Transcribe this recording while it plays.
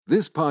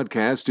This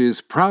podcast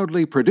is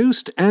proudly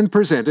produced and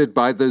presented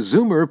by the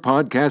Zoomer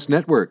Podcast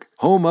Network,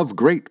 home of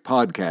great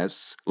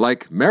podcasts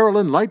like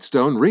Marilyn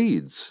Lightstone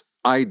Reads,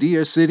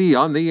 Idea City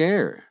on the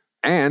Air,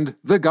 and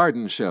The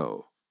Garden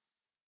Show.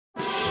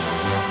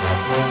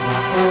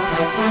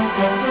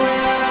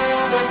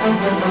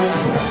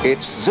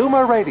 It's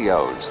Zoomer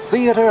Radio's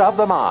Theater of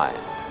the Mind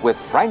with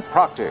Frank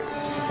Proctor.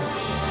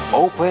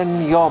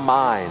 Open your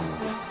mind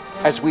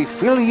as we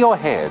fill your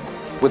head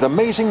with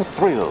amazing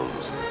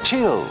thrills,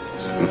 chills,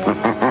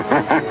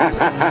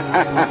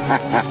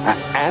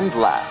 and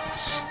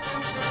laughs.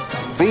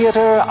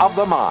 Theater of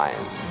the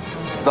Mind.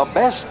 The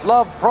best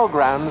love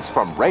programs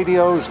from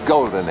radio's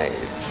golden age.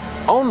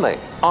 Only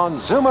on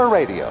Zoomer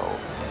Radio.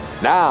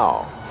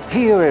 Now,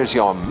 here is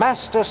your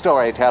master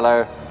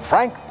storyteller,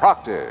 Frank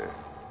Proctor.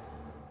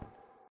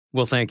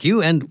 Well, thank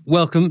you, and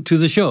welcome to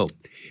the show.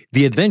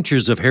 The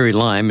Adventures of Harry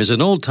Lime is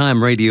an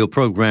old-time radio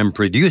program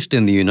produced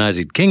in the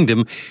United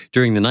Kingdom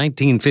during the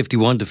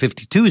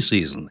 1951-52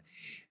 season.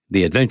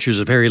 The Adventures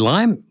of Harry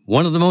Lime,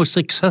 one of the most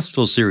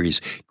successful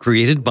series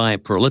created by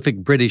prolific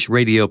British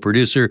radio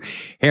producer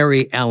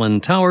Harry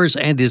Alan Towers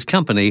and his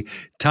company,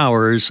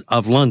 Towers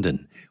of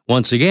London.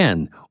 Once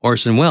again,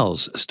 Orson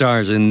Welles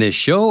stars in this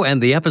show,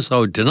 and the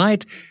episode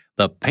tonight,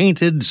 The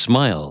Painted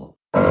Smile.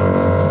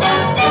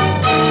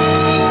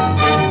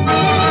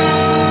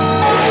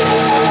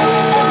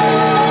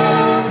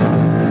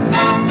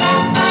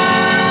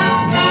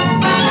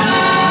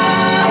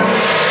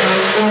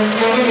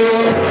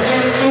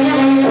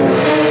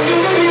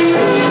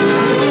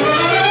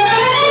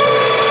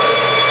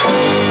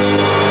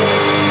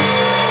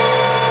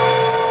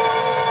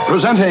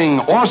 Presenting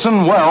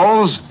Orson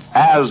Welles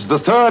as the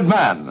Third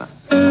Man.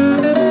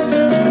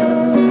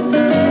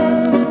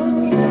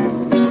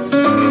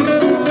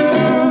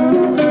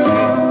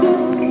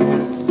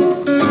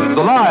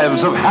 The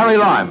Lives of Harry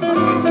Lime.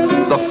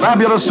 The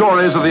fabulous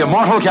stories of the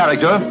immortal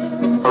character,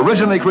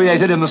 originally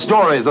created in the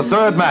story The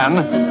Third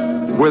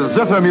Man, with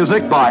zither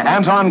music by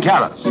Anton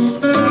Karas.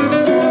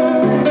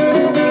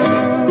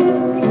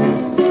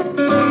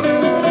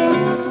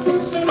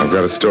 I've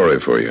got a story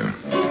for you.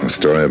 A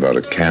story about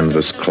a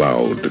canvas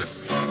cloud,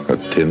 a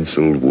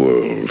tinseled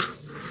world,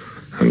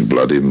 and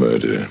bloody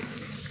murder.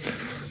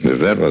 And if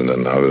that wasn't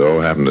enough, it all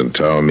happened in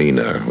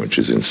Taormina, which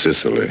is in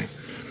Sicily.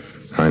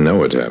 I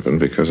know it happened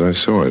because I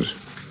saw it.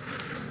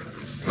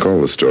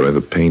 Call the story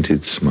The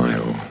Painted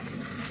Smile.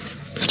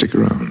 Stick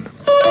around.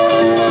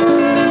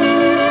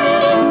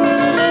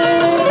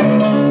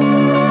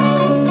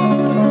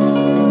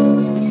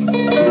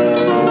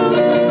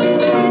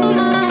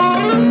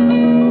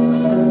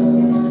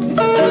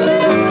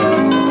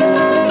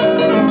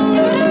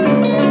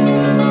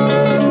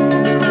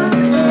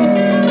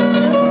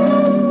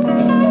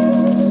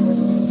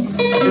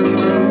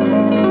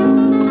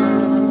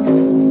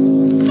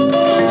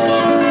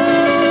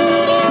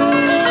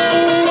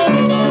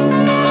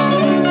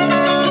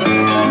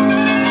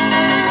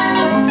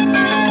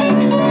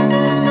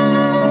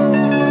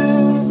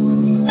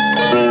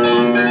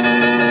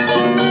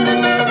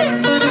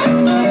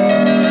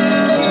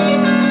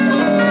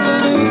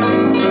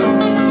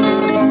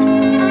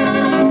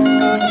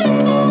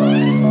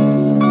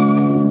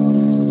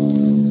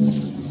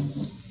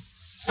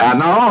 And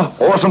now,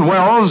 Orson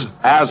Welles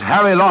as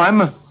Harry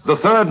Lime, the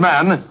Third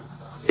Man,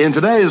 in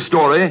today's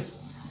story,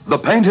 The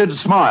Painted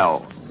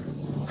Smile.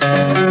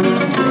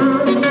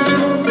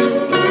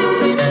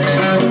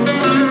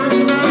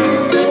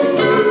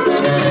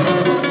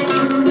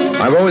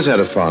 I've always had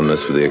a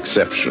fondness for the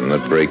exception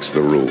that breaks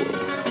the rule.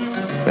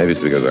 Maybe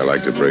it's because I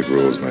like to break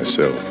rules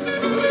myself.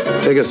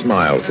 Take a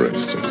smile, for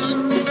instance.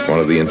 One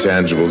of the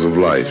intangibles of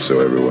life,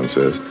 so everyone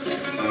says.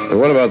 But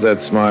what about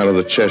that smile of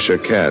the Cheshire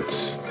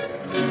Cats?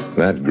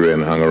 That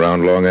grin hung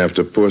around long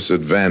after Puss had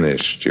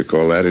vanished. You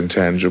call that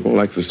intangible?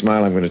 Like the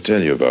smile I'm going to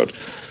tell you about.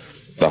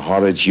 The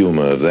horrid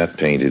humor of that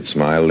painted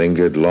smile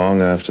lingered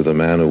long after the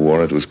man who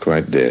wore it was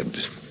quite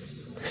dead.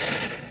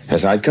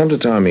 As I'd come to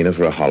Taormina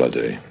for a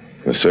holiday,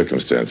 the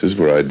circumstances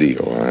were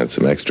ideal. I had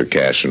some extra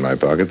cash in my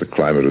pocket, the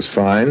climate was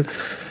fine,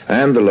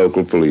 and the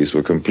local police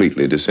were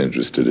completely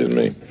disinterested in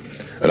me.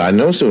 But I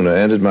no sooner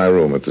entered my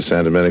room at the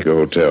Santa Monica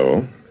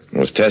Hotel, and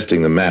was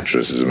testing the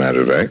mattress, as a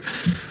matter of fact,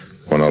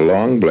 when a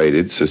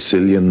long-bladed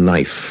Sicilian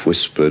knife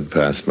whispered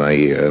past my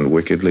ear and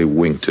wickedly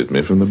winked at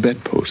me from the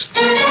bedpost.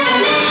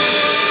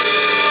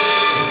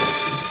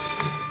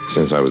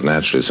 Since I was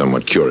naturally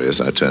somewhat curious,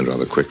 I turned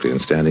rather quickly,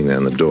 and standing there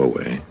in the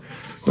doorway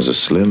was a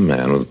slim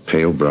man with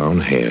pale brown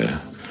hair,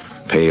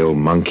 pale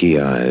monkey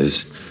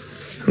eyes,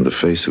 and the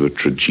face of a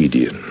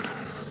tragedian.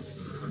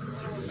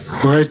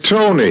 Why,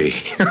 Tony,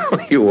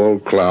 you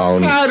old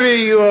clown.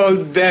 Harry, you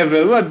old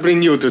devil, what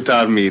bring you to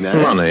Taormina?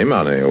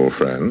 Money, old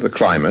friend. The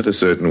climate, a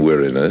certain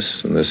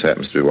weariness, and this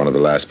happens to be one of the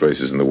last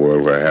places in the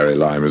world where Harry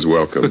Lime is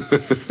welcome.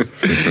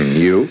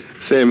 You?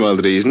 Same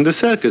old reason. The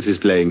circus is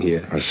playing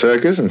here. A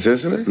circus in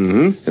Sicily?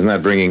 Mm-hmm. Isn't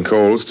that bringing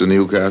coals to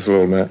Newcastle,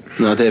 old man?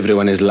 Not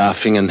everyone is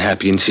laughing and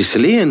happy in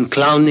Sicily, and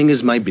clowning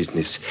is my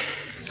business.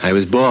 I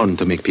was born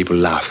to make people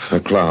laugh. A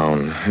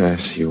clown.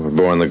 Yes, you were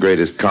born the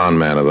greatest con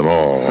man of them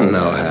all.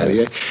 No,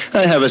 Harry.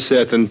 I have a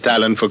certain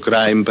talent for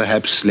crime,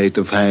 perhaps sleight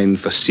of hand,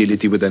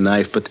 facility with a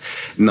knife, but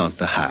not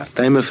the heart.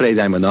 I'm afraid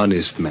I'm an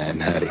honest man,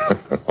 Harry.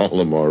 All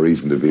the more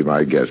reason to be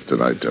my guest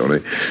tonight,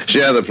 Tony.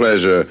 Share the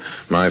pleasure.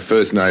 My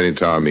first night in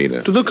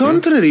Taormina. To the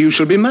contrary, you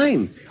shall be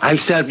mine. I'll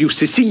serve you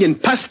Sicilian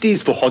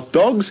pasties for hot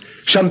dogs,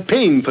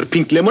 champagne for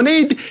pink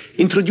lemonade,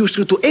 introduce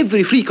you to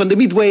every freak on the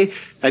Midway,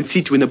 and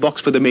seat you in a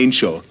box for the main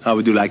show. How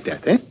would you like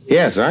that, eh?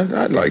 Yes,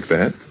 I'd like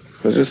that.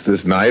 But just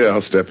this night, I'll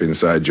step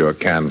inside your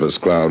canvas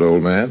cloud,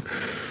 old man,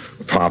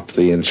 pop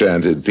the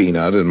enchanted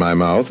peanut in my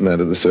mouth, and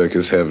enter the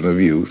circus heaven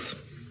of youth.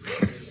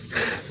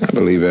 I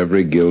believe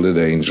every gilded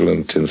angel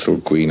and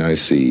tinsel queen I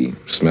see,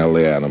 smell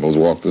the animals,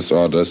 walk the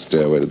sawdust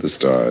stairway to the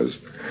stars.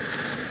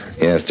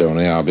 Yes,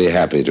 Tony, I'll be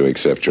happy to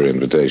accept your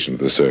invitation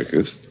to the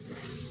circus.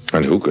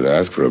 And who could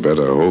ask for a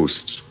better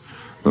host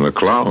than a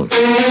clown?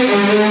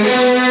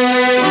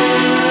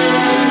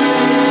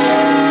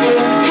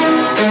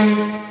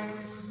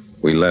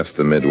 We left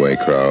the Midway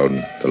crowd,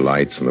 the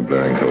lights and the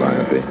blaring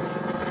calliope.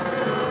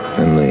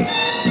 Then the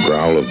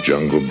growl of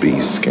jungle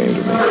beasts came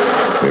to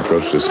me. We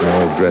approached a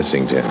small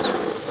dressing tent.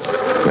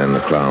 Then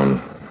the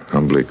clown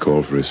humbly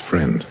called for his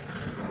friend.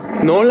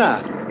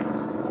 Nola!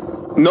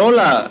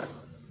 Nola!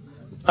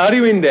 Are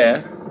you in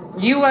there?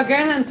 You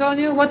again,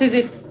 Antonio? What is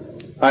it?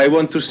 I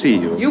want to see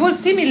you. You will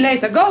see me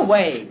later. Go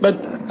away. But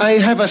I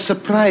have a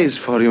surprise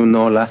for you,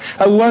 Nola.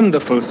 A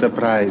wonderful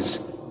surprise.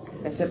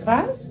 A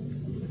surprise?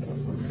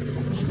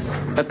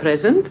 A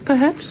present,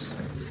 perhaps?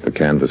 The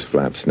canvas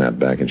flap snapped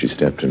back and she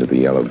stepped into the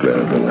yellow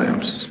glare of the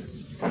lamps.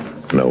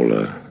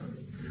 Nola.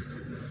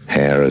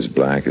 Hair as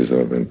black as though it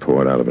had been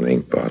poured out of an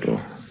ink bottle.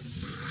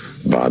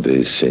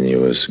 Body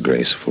sinuous,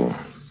 graceful.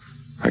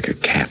 Like a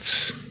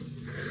cat's.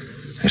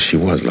 And she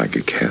was like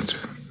a cat.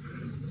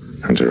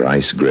 And her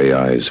ice gray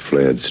eyes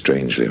flared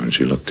strangely when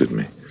she looked at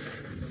me.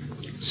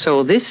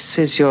 So this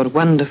is your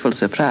wonderful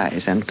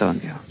surprise,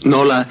 Antonio.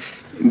 Nola,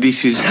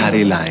 this is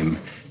Harry Lime,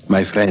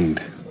 my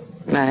friend.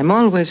 I'm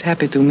always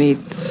happy to meet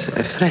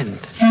a friend.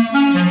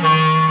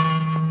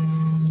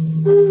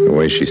 The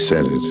way she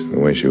said it, the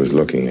way she was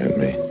looking at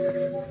me,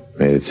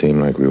 made it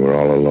seem like we were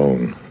all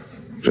alone.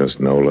 Just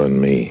Nola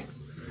and me.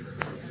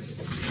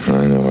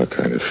 I know what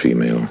kind of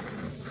female.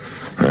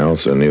 I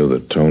also knew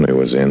that Tony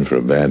was in for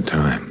a bad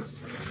time.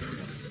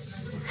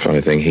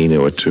 Funny thing, he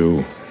knew it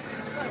too.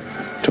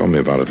 Told me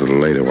about it a little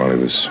later while he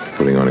was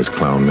putting on his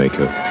clown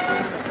makeup.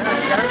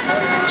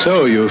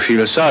 So you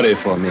feel sorry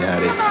for me,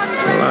 Harry?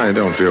 Well, I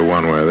don't feel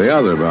one way or the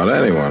other about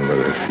anyone, but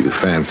if you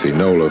fancy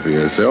Nola for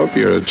yourself,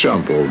 you're a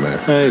chump, old man.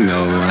 I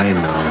know.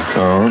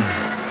 Oh?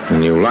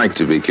 And you like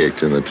to be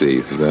kicked in the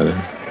teeth, is that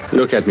it?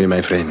 Look at me,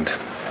 my friend.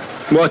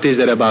 What is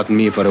there about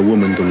me for a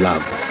woman to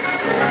love?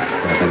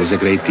 Well, there is a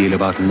great deal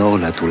about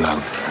Nola to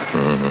love.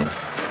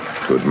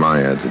 Mm-hmm. To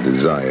admire, to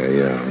desire,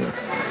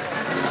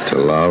 yeah. To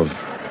love?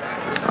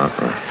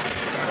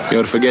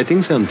 You're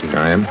forgetting something.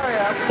 I am?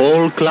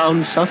 All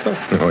clowns suffer.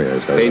 Oh,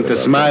 yes. Paint a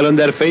smile on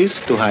their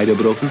face to hide a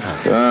broken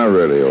heart. Ah,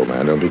 really, old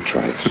man, don't be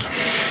trite.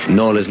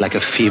 Nola's like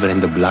a fever in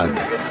the blood,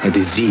 a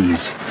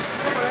disease.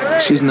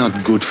 She's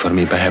not good for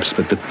me, perhaps,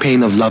 but the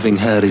pain of loving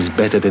her is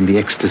better than the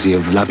ecstasy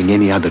of loving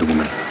any other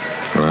woman.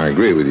 Well, I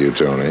agree with you,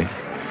 Tony.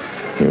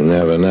 You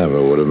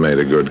never would have made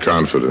a good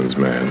confidence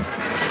man.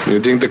 You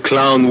think the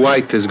clown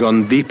white has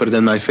gone deeper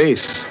than my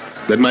face?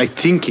 That my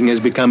thinking has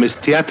become as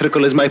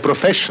theatrical as my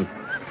profession?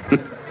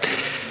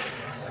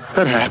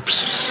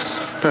 Perhaps.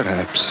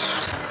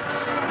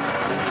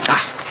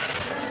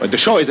 But the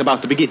show is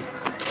about to begin.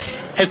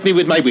 Help me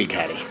with my wig,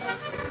 Harry.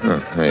 Oh,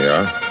 there you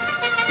are.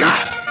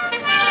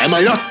 Am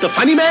I not the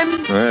funny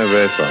man? Yeah,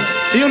 very funny.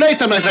 See you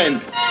later, my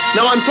friend.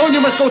 Now Antonio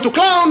must go to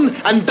clown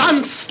and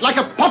dance like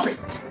a puppet.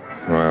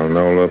 While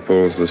Nola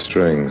pulls the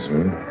strings,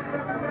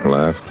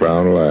 Laugh,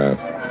 clown, laugh.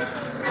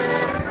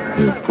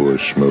 You poor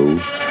schmoo.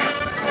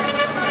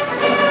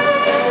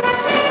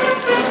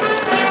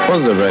 It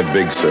wasn't a very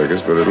big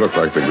circus, but it looked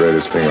like the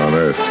greatest thing on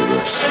earth to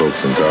the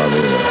folks in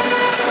Taormina.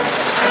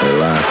 They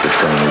laughed at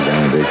Tony's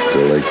antics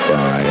till they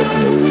cried,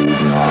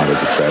 moved, nodded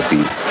at the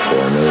trapeze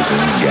performers,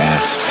 and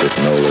gasped at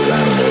Nola's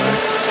animal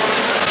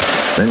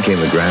act. Then came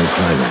the grand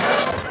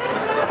climax.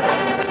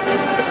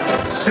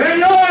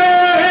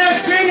 Senore,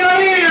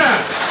 signorina!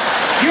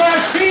 You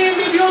are seeing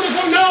the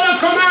beautiful Nola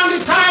command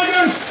the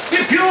tigers,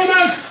 the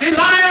pumas, the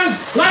lions,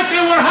 like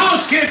they were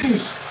house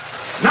kittens.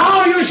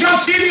 Now you shall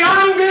see the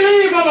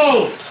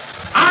unbelievable.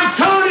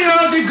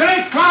 Antonio, the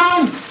great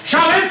clown,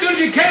 shall enter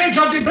the cage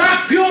of the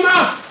black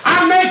puma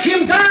and make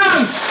him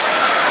dance.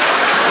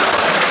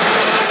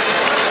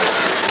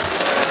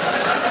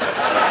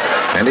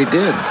 And he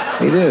did.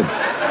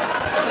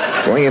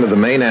 Going into the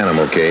main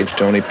animal cage,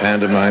 Tony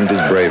pantomimed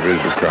his bravery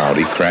to the crowd.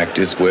 He cracked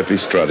his whip, he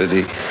strutted,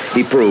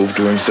 he proved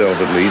to himself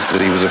at least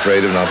that he was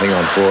afraid of nothing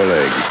on four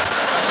legs.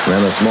 And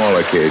then a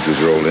smaller cage was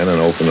rolled in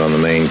and opened on the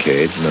main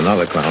cage, and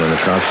another clown in the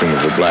costume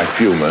of the black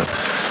puma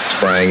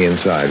sprang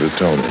inside with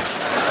Tony.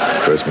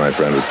 First, my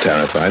friend was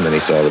terrified. Then he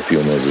saw the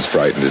pumas as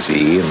frightened as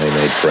he, and they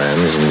made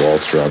friends and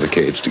waltzed around the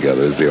cage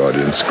together as the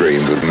audience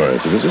screamed with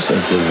mirth. It was as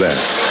simple as that.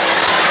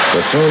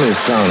 But Tony's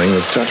clowning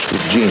was touched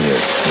with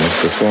genius. In his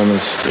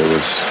performance, there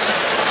was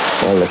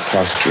all the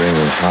posturing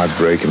and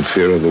heartbreak and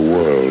fear of the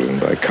world. And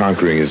by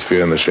conquering his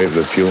fear in the shape of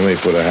the puma, he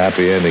put a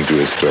happy ending to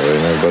his story,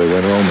 and everybody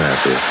went home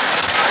happy.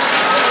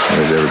 That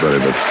was everybody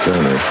but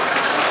Tony.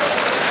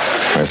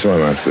 I saw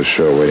him after the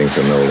show waiting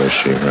for Nola.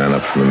 She ran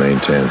up from the main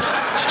tent,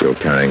 still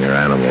carrying her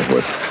animal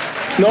whip.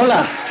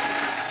 Nola!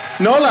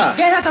 Nola!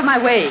 Get out of my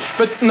way.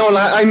 But,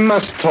 Nola, I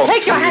must talk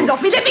Take your hands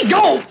off me. Let me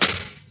go.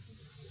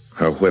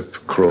 Her whip,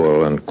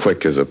 cruel and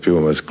quick as a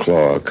puma's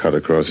claw, cut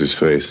across his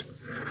face.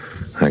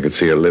 I could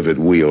see a livid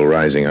weal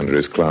rising under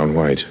his clown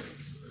white.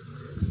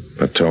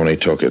 But Tony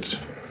took it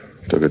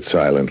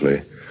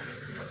silently.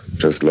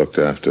 Just looked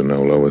after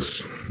Nola with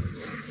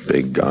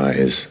big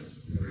eyes.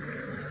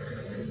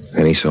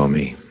 Then he saw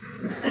me.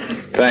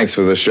 Thanks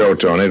for the show,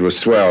 Tony. It was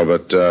swell,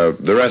 but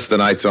the rest of the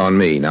night's on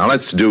me. Now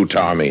let's do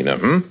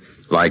Taormina,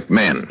 Like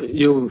men.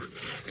 You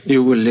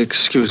will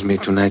excuse me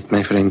tonight,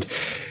 my friend.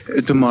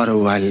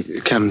 Tomorrow I'll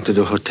come to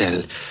the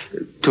hotel.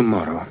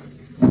 Tomorrow.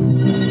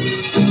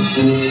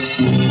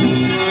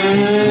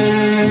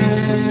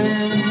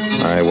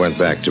 I went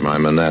back to my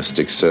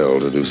monastic cell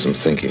to do some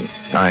thinking.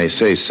 I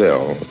say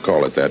cell,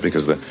 call it that,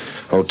 because the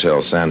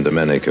Hotel San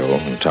Domenico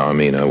in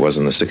Taormina was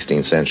in the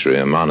 16th century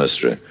a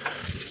monastery.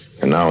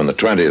 And now in the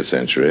 20th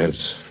century,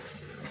 it's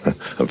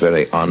a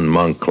very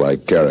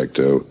un-monk-like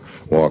character who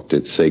walked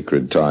its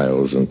sacred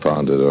tiles and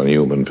pondered on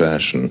human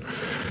passion.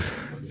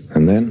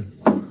 And then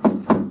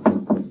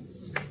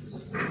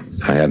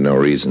I had no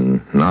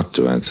reason not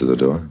to answer the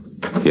door.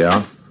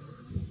 Yeah?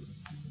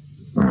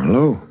 Oh,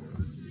 hello.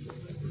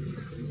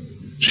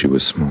 She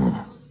was small,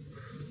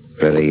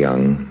 very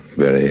young,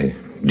 very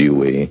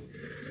dewy.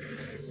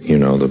 You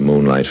know, the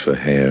moonlight for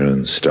hair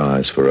and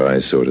stars for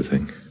eyes sort of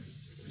thing.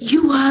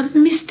 You are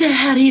Mr.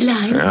 Harry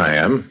Lime? I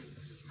am.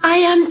 I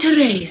am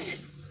Therese.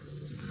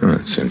 Oh,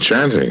 it's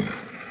enchanting.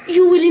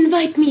 You will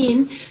invite me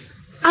in.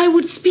 I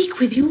would speak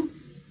with you.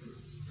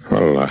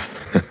 Well, I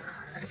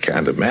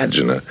can't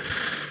imagine a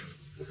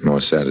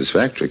more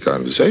satisfactory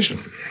conversation.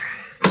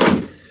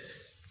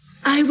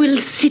 I will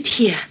sit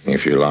here.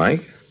 If you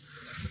like.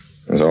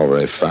 It's all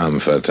very femme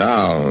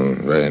fatale and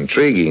very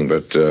intriguing,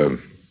 but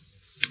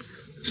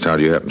just how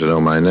do you happen to know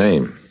my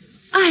name?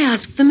 I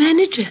asked the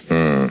manager.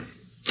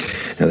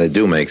 And they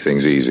do make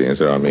things easy in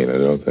Taormina,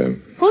 don't they?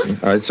 What?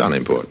 It's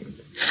unimportant.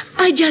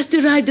 I just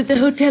arrived at the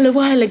hotel a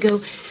while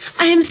ago.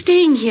 I am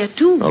staying here,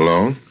 too.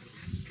 Alone?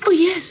 Oh,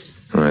 yes.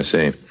 I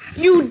see.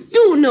 You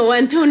do know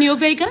Antonio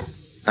Vega?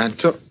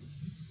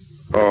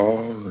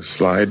 Oh,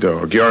 sly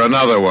dog. You're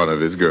another one of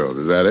his girls,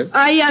 is that it?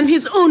 I am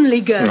his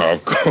only girl. Oh,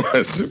 of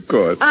course, of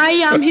course. I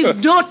am his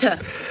daughter.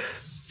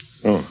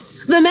 Oh.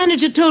 The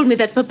manager told me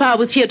that Papa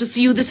was here to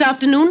see you this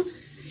afternoon.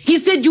 He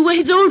said you were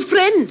his old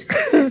friend.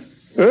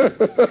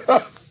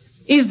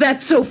 Is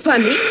that so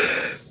funny?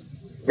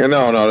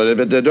 No,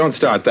 but don't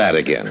start that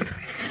again.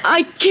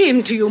 I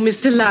came to you,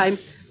 Mr. Lime,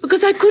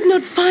 because I could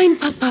not find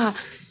Papa.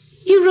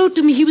 He wrote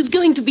to me he was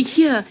going to be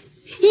here.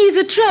 He is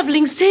a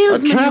traveling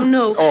salesman, you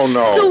know. Oh,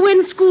 no. So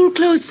when school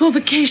closed for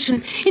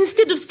vacation,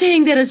 instead of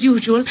staying there as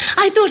usual,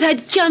 I thought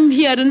I'd come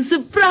here and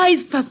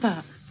surprise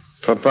Papa.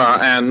 Papa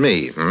and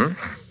me,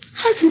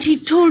 Hasn't he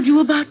told you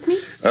about me?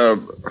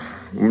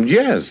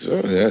 Yes.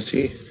 Oh, yes,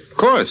 of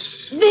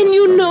course. Then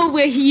you know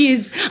where he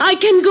is. I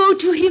can go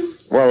to him.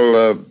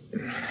 Well,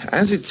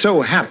 as it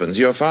so happens,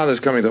 your father's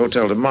coming to the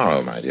hotel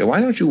tomorrow, my dear.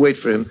 Why don't you wait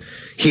for him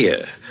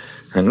here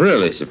and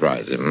really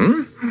surprise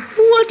him,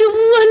 What a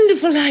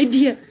wonderful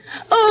idea.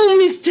 Oh,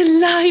 Mr.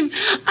 Lime,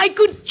 I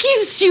could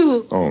kiss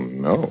you. Oh,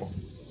 no.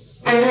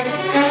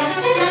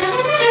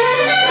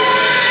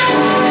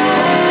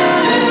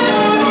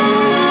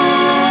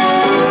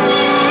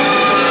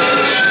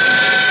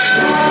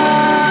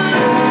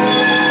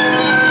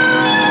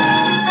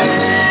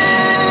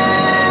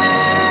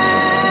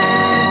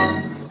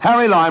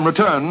 Harry Lime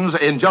returns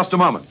in just a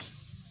moment.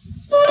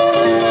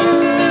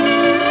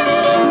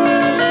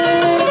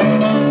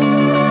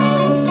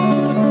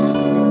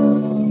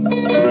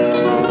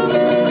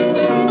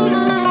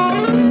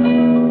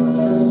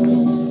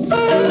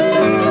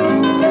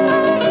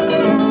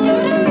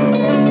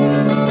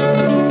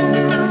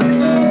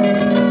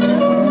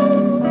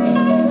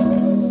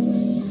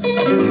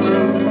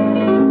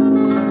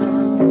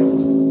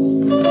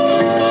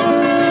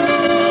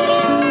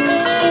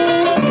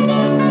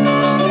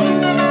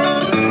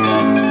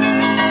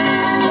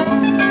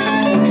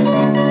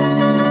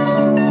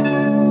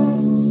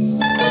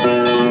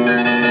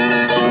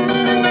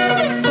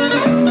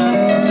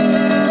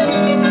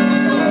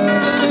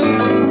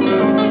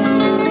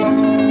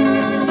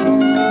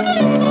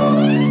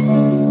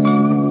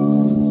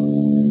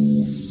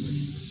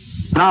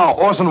 Now,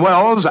 Orson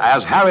Welles,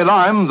 as Harry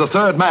Lime, the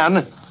third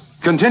man,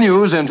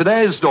 continues in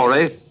today's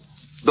story,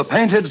 The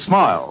Painted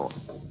Smile.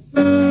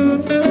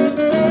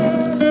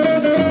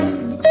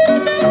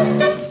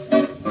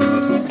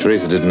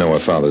 Teresa didn't know her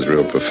father's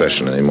real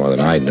profession any more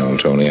than I'd known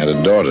Tony had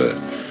a daughter.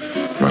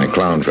 My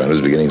clown friend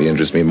was beginning to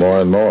interest me more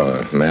and more.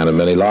 A man of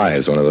many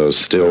lives, one of those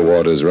still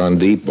waters run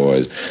deep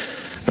boys.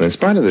 And in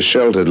spite of the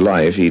sheltered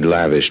life he'd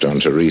lavished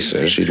on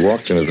Teresa, she'd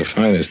walked into the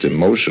finest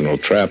emotional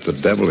trap the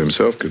devil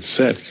himself could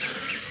set.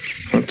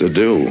 What to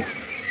do?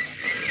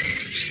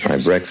 I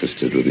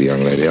breakfasted with the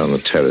young lady on the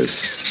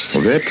terrace.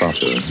 Well, they're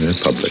proper. They're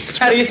public.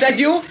 Harry, is that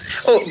you?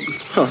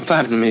 Oh,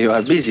 pardon me. You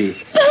are busy.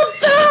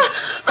 Papa!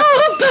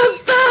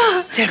 Oh,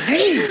 Papa!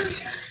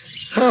 Therese!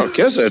 Oh,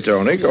 kiss her,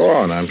 Tony. Go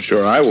on. I'm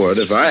sure I would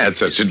if I had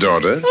such a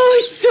daughter.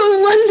 Oh, it's so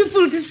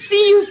wonderful to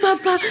see you,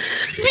 Papa.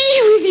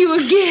 Be with you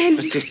again.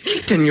 But the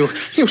kitten,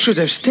 you should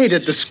have stayed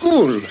at the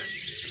school.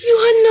 You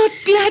are not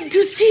glad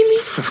to see me?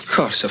 Of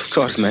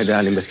course, my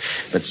darling.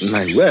 But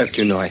my work,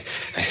 you know, I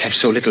have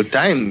so little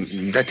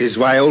time. That is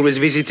why I always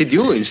visited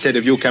you instead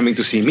of you coming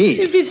to see me.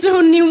 If it's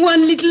only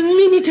one little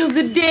minute of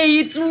the day,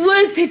 it's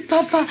worth it,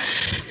 Papa.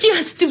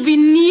 Just to be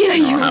near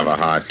you. Don't have a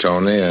heart,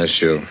 Tony.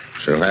 She'll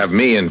have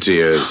me in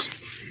tears.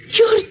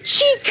 Your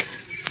cheek.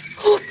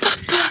 Oh,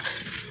 Papa.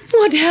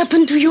 What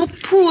happened to your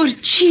poor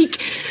cheek?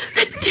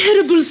 That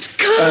terrible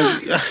scar.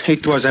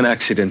 It was an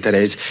accident,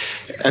 Therese.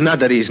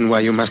 Another reason why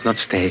you must not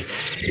stay.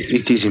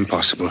 It is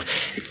impossible.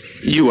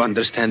 You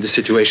understand the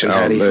situation,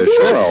 Harry. Sure,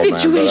 What old man,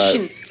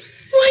 situation?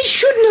 Why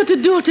should not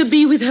a daughter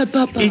be with her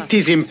papa? It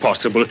is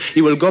impossible.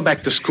 You will go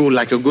back to school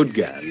like a good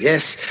girl,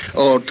 yes?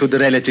 Or to the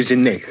relatives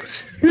in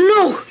Naples.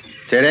 No.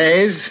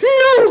 Therese? No.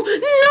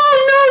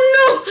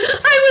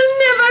 I will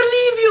never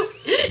leave you,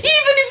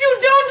 even if you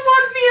don't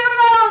want me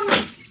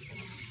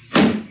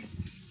around.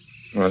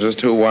 Well,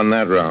 just who won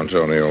that round,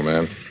 Tony, old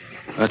man?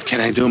 What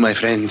can I do, my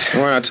friend?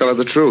 Why not tell her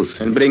the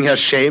truth? And bring her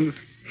shame?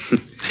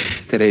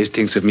 Therese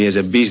thinks of me as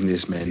a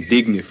businessman,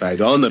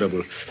 dignified,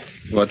 honorable.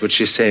 What would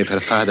she say if her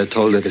father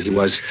told her that he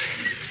was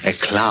a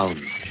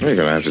clown? You're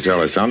going to have to tell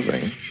her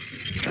something.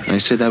 I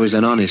said I was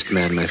an honest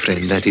man, my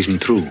friend. That isn't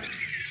true.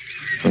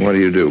 And what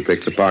do?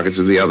 Pick the pockets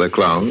of the other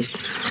clowns?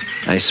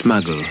 I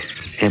smuggle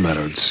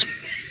emeralds.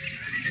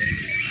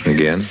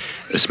 Again?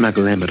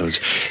 Smuggle emeralds.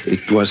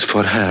 It was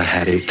for her,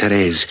 Harry,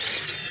 Therese.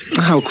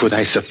 How could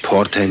I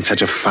support her in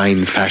such a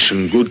fine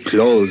fashion, good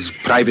clothes,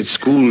 private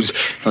schools,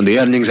 on the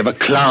earnings of a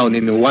clown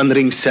in a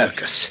wandering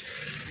circus?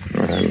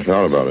 I hadn't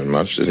thought about it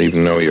much. Didn't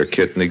even know your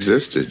kitten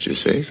existed, you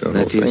see. So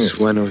that is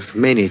one of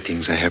many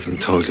things I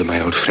haven't told you, my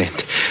old friend.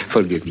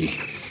 Forgive me.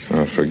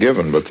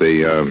 Forgiven, but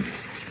the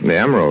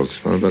emeralds.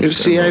 What about you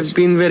see, emeralds? I've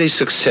been very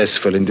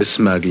successful in the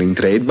smuggling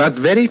trade, but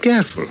very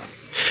careful.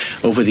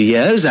 Over the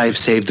years, I've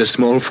saved a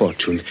small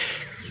fortune.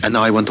 And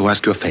now I want to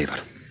ask you a favor.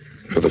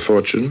 For the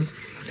fortune?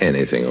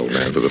 Anything, old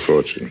man, for the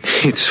fortune.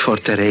 It's for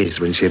Therese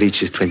when she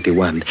reaches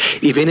 21.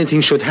 If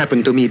anything should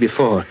happen to me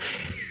before,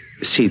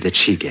 see that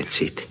she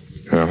gets it.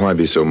 Why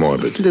be so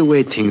morbid? The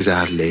way things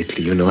are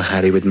lately, you know,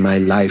 Harry, with my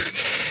life,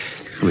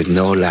 with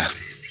Nola.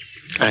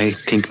 I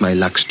think my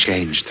luck's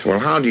changed. Well,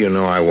 how do you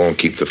know I won't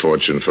keep the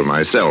fortune for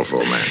myself,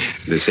 old man?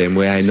 The same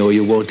way I know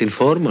you won't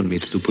inform on me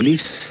to the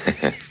police.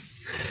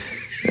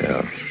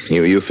 Yeah.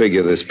 You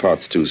figure this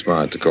pot's too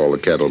smart to call the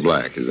kettle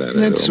black, is that it?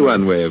 That's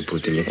one way of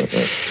putting it.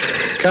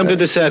 Come to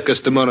the circus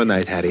tomorrow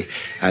night, Harry.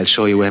 I'll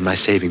show you where my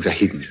savings are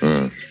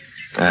hidden.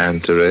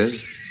 And Therese?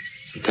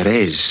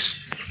 Therese,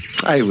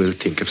 I will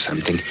think of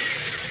something.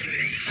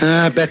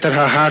 Better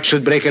her heart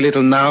should break a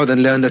little now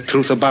than learn the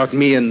truth about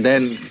me, and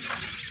then...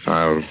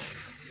 I'll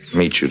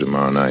meet you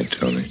tomorrow night,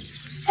 Tony.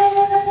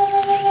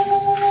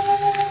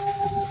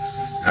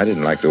 I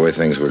didn't like the way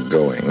things were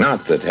going.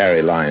 Not that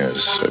Harry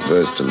Lyons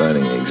averse to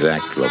learning the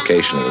exact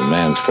location of a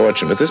man's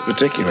fortune, but this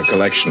particular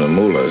collection of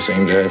moolah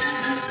seemed to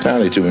have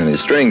entirely too many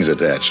strings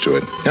attached to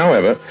it.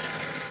 However,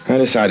 I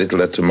decided to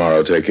let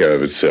tomorrow take care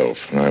of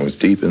itself. I was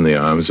deep in the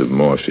arms of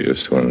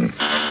Morpheus when...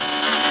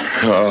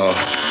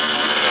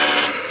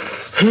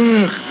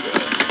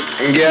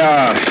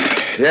 Yeah.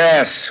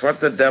 Yes, what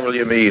the devil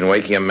you mean,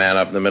 waking a man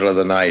up in the middle of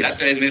the night?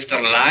 That is Mr.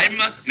 Lime,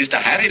 Mr.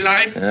 Harry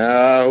Lime.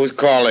 Who's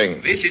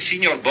calling? This is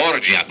Signor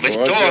Borgia,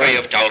 Questore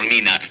of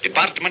Taormina,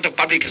 Department of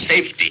Public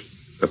Safety.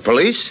 The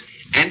police?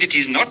 And it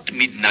is not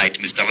midnight,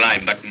 Mr.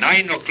 Lime, but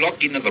 9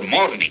 o'clock in the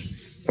morning.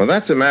 Well,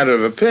 that's a matter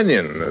of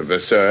opinion,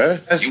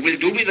 sir. You will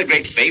do me the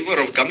great favor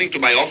of coming to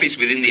my office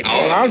within the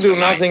hour, Well, I'll Mr. do Lime.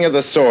 nothing of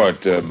the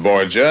sort,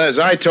 Borgia. As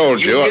I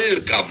told you... You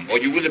will come, or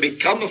you will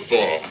become a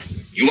four.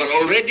 You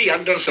are already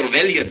under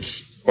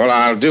surveillance. Well,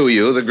 I'll do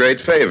you the great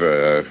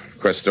favor,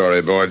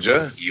 Questore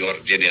Borgia. Your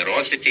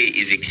generosity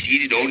is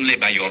exceeded only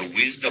by your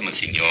wisdom,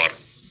 Signor.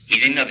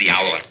 Within the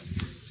hour.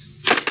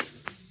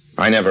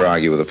 I never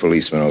argue with a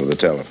policeman over the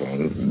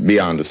telephone,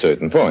 beyond a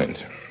certain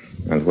point.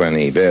 And when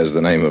he bears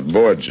the name of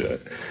Borgia,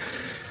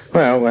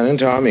 well, when in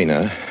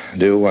Taormina,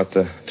 do what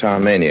the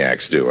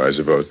Taormaniacs do, I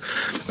suppose.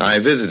 I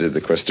visited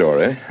the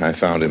Questore. I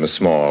found him a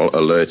small,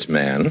 alert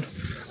man,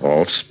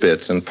 all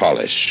spit and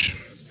polish.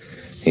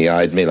 He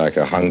eyed me like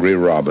a hungry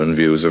robin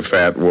views a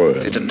fat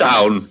worm. Sit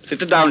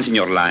down,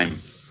 Signor Lime.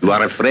 You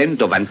are a friend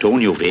of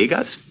Antonio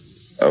Vegas?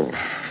 Oh,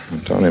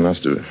 Tony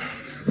must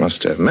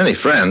have many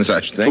friends,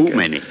 I should think. Too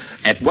many.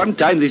 At one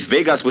time, this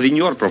Vegas was in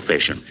your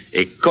profession,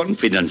 a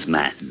confidence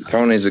man.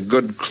 Tony's a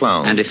good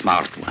clown. And a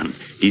smart one.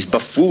 His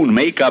buffoon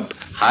makeup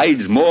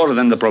hides more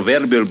than the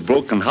proverbial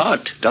broken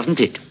heart, doesn't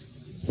it?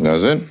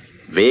 Does it?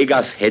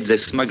 Vegas heads a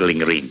smuggling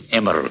ring,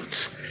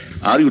 emeralds.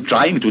 Are you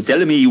trying to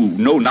tell me you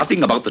know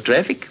nothing about the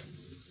traffic?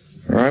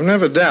 I've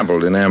never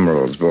dabbled in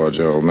emeralds,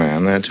 Borgia, old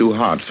man. They're too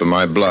hot for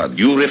my blood.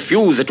 You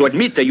refuse to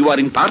admit that you are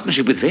in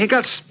partnership with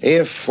Vegas?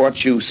 If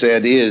what you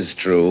said is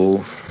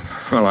true,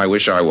 well, I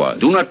wish I was.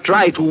 Do not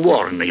try to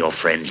warn your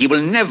friend. He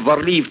will never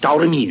leave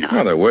Taormina.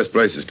 Oh, there are worse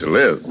places to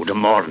live. Good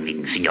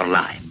morning, Signor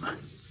Lime.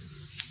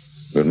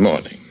 Good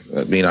morning.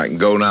 That mean I can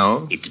go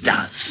now? It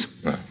does.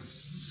 Oh.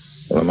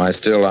 Well, am I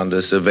still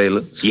under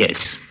surveillance?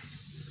 Yes.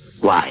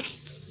 Why?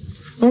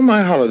 Oh,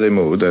 my holiday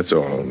mood, that's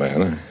all, old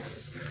man.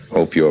 I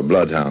hope your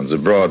bloodhounds are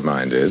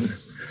broad-minded.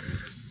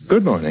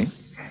 Good morning.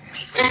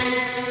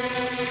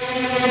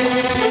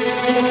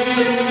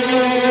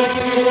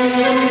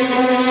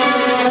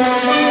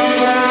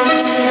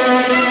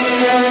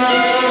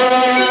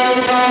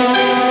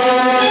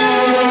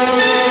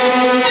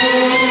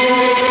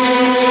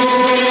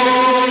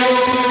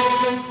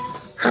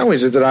 How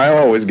is it that I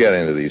always get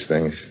into these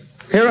things?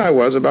 Here I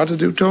was about to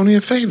do Tony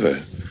a favor,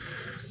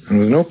 and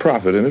with no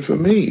profit in it for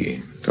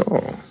me at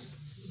all.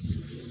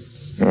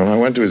 Well, I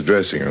went to his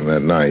dressing room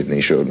that night, and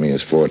he showed me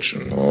his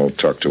fortune, all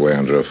tucked away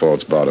under a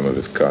false bottom of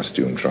his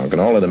costume trunk,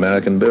 and all in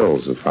American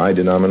bills of high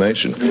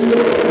denomination.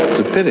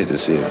 It's a pity to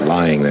see it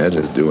lying there,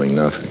 just doing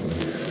nothing.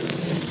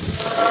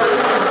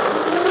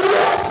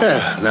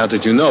 Now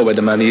that you know where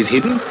the money is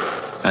hidden,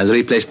 I'll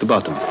replace the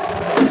bottom.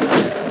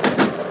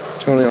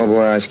 Tony, old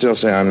boy, I still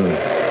say I'm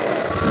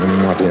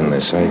not in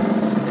this.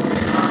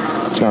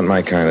 It's not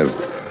my kind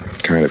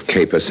of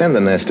caper. Send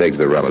the nest egg to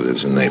the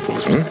relatives in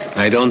Naples,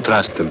 I don't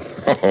trust them.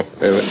 Oh,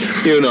 really?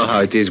 You know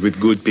how it is with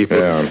good people.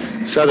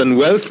 Yeah. Sudden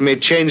wealth may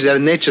change their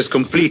natures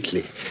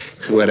completely.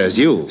 Whereas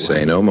you...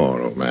 Say no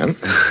more, old man.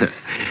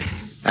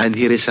 And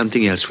here is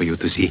something else for you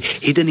to see.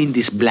 Hidden in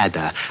this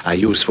bladder I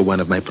use for one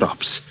of my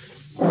props.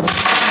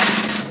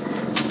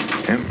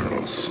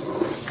 Emeralds.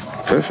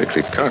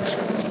 Perfectly cut.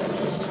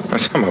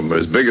 Some of them are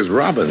as big as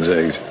robin's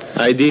eggs.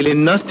 I deal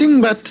in nothing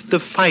but the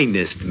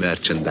finest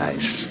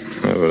merchandise.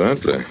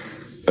 Evidently.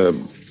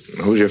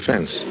 Who's your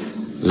fence?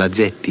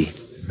 Lazzetti.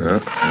 You're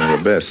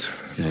the best.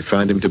 I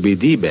find him to be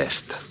the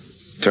best.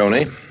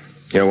 Tony,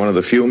 you're one of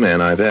the few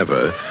men I've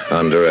ever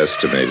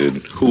underestimated.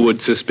 Who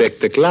would suspect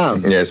the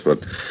clown? Yes, but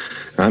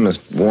I must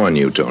warn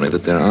you, Tony,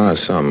 that there are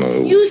some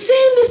who... You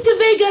say Mr.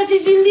 Vegas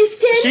is in this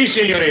tent? Si,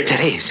 signorina.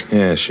 Therese.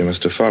 Yes, she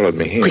must have followed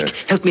me here. Quick,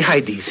 help me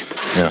hide these.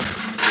 Yeah.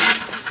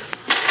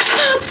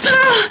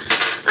 Papa,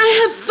 I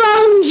have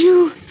found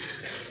you.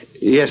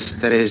 Yes,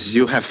 Therese,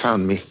 you have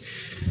found me.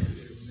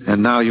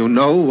 And now you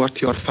know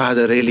what your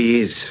father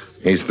really is.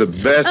 He's the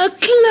best. A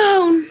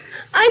clown.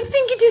 I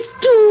think it is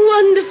too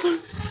wonderful.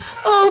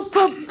 Oh,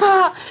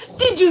 Papa,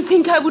 did you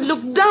think I would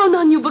look down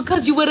on you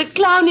because you were a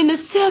clown in a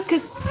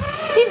circus?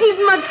 It is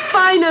much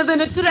finer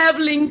than a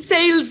traveling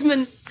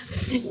salesman.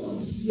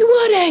 You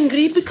are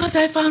angry because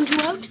I found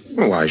you out?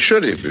 Why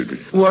should he?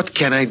 What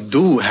can I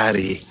do,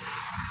 Harry?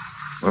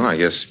 Well, I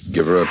guess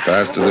give her a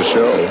pass to the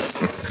show.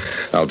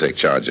 I'll take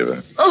charge of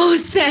her. Oh,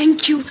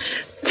 thank you.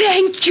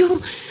 Thank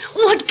you.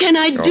 What can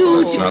I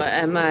do? it's not-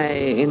 Am I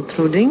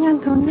intruding,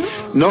 Antonio?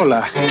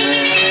 Nola.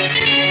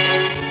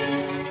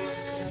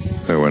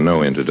 There were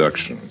no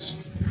introductions.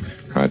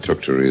 I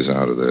took Therese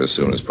out of there as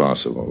soon as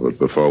possible, but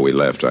before we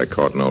left, I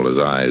caught Nola's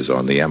eyes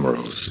on the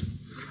emeralds.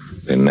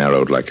 They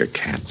narrowed like a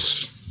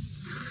cat's.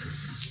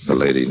 The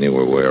lady knew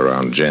her way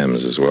around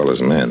gems as well as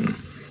men,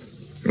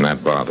 and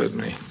that bothered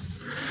me.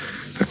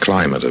 The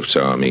climate of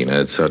Taormina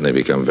had suddenly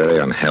become very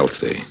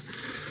unhealthy.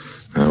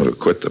 I would have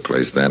quit the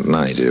place that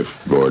night if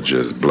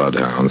Borgia's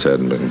bloodhounds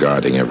hadn't been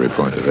guarding every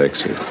point of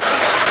exit.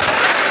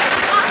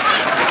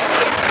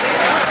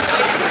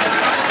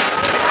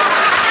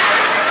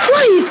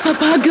 Why is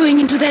Papa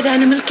going into that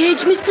animal cage,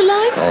 Mr.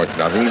 Lime? Oh, it's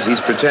nothing.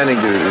 He's pretending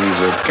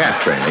he's a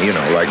cat trainer,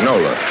 like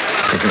Nola.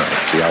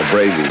 See how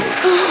brave he is.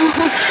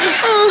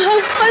 Oh,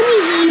 how funny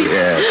he is.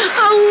 Yeah.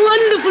 How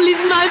wonderful is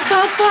my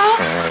Papa.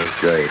 Oh, that's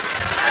great.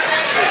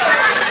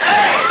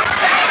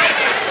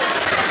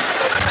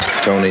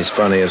 Tony's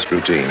funniest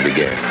routine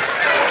began.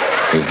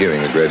 He was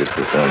giving the greatest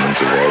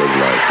performance of all his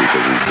life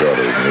because his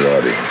daughter was in the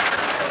audience.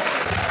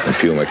 The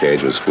puma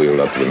cage was wheeled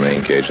up to the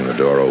main cage and the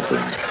door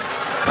opened.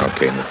 Out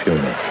came the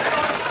puma.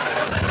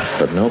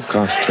 But no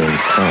costume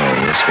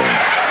clown this one.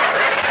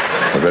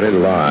 A very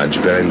large,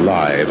 very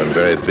live, and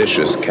very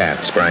vicious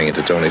cat sprang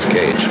into Tony's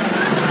cage.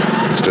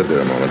 It stood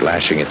there a moment,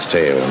 lashing its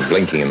tail and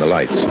blinking in the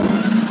lights.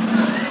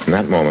 In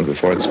that moment,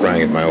 before it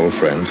sprang at my old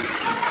friend,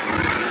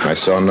 I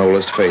saw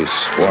Nola's face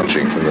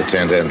watching from the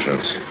tent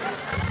entrance.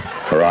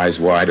 Her eyes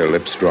wide, her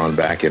lips drawn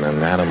back in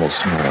an animal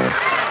smile.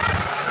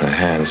 Her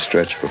hands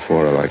stretched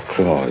before her like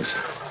claws,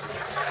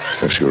 as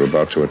though she were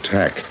about to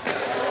attack.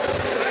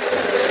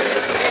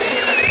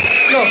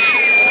 No,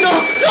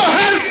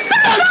 help!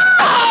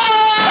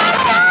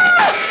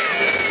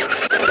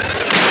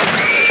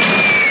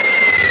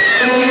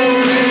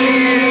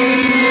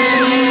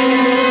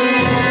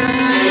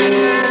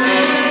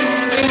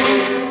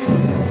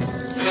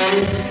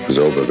 It was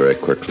over very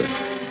quickly.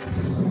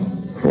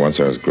 Once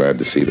I was glad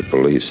to see the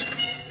police.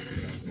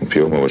 When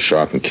Puma was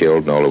shot and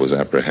killed, Nola was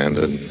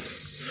apprehended.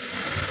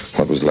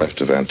 What was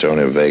left of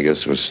Antonio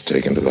Vegas was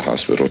taken to the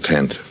hospital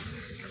tent.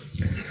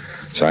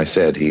 As I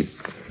said, he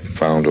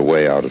found a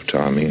way out of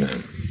Taormina.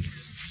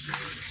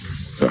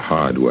 The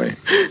hard way.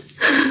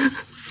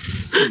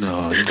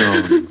 No,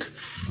 don't.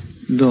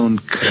 Don't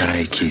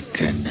cry,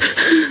 kitten.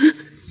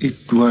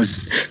 It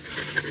was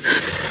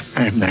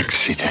an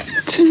accident.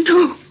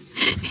 No,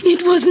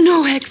 it was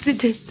no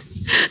accident.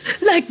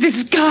 Like the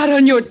scar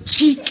on your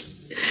cheek.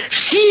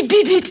 She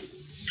did it.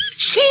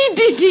 She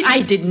did it.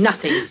 I did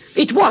nothing.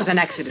 It was an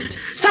accident.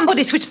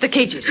 Somebody switched the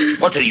cages.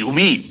 What do you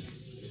mean?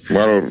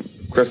 Well,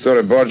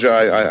 Questore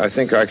Borgia, I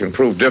think I can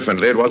prove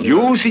differently. It wasn't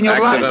You, an Signor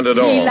accident at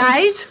all. He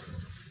lies?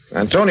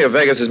 Antonio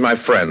Vegas is my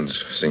friend,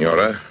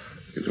 Senora.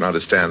 You can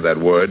understand that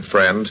word,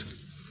 friend.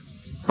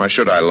 Why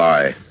should I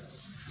lie?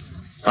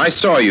 I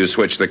saw you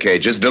switch the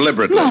cages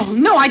deliberately.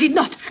 No, I did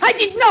not. I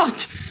did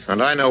not.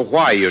 And I know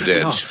why you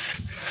did. No.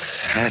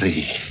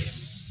 Harry.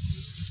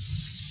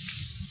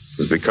 It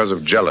was because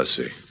of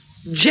jealousy.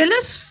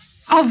 Jealous?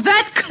 Of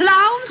that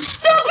clown?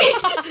 Stop it!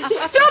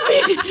 Stop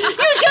it! You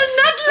shall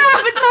not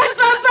laugh at my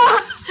papa!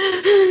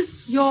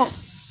 Your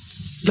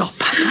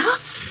papa?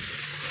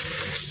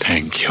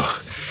 Thank you.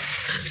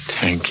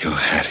 Thank you,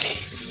 Harry.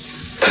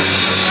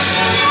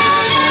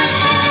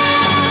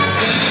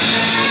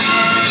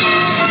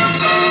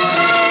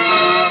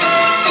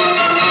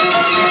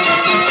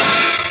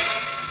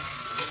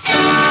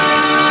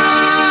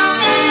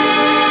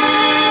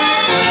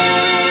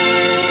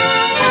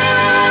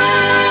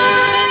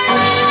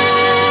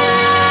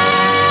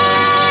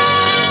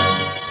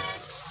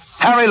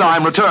 Harry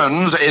Lime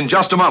returns in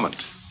just a moment.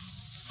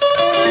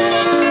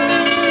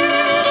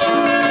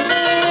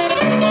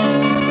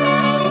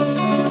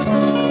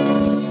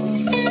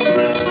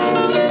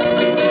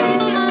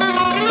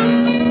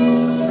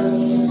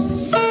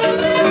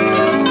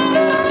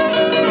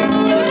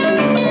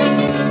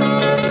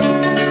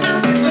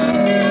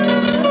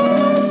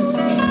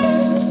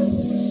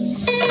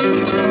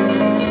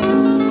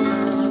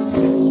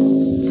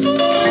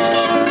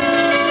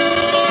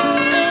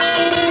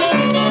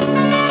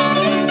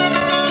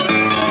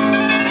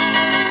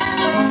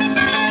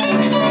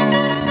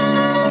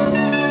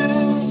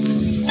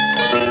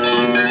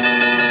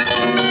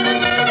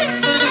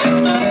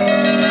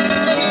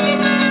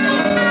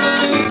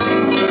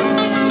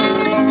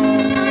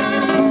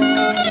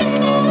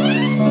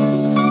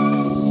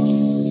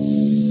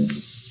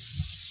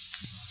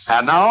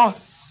 And now,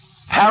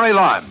 Harry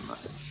Lime.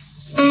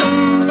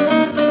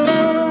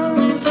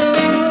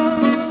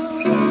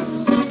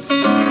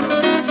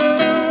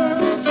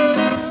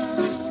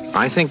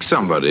 I think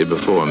somebody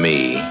before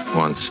me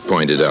once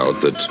pointed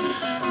out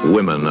that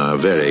women are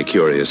very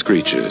curious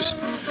creatures.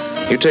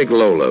 You take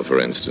Lola, for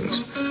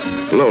instance.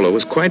 Lola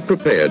was quite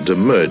prepared to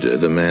murder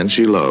the man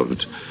she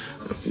loved,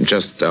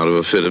 just out of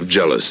a fit of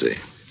jealousy.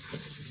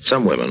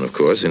 Some women, of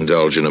course,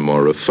 indulge in a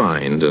more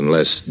refined and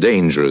less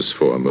dangerous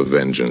form of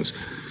vengeance.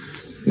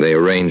 They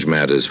arrange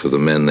matters for the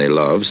men they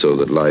love so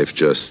that life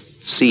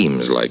just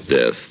seems like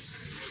death.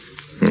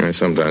 I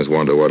sometimes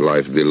wonder what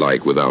life would be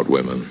like without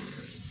women.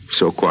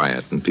 So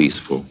quiet and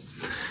peaceful,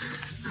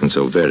 and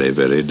so very,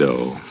 very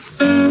dull.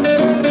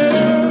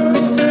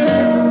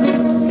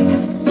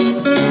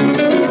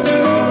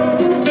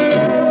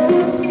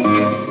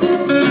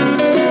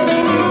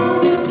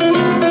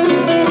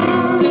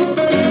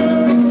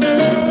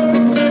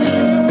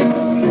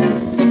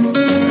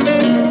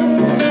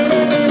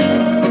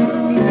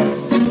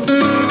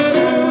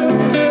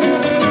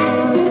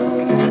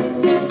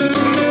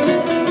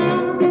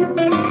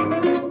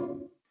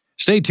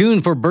 Stay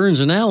tuned for Burns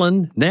and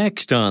Allen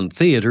next on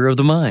Theater of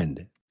the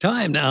Mind.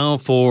 Time now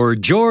for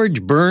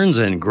George Burns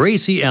and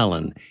Gracie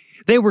Allen.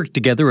 They worked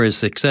together as a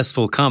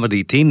successful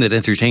comedy team that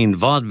entertained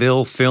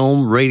vaudeville,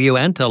 film, radio,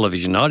 and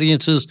television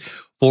audiences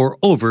for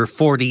over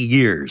 40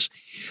 years.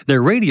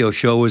 Their radio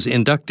show was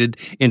inducted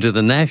into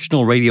the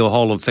National Radio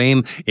Hall of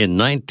Fame in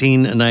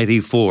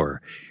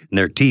 1994. And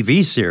their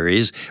TV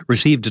series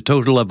received a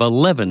total of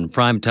 11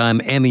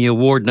 Primetime Emmy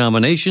Award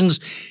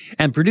nominations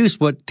and produced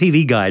what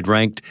TV Guide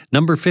ranked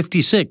number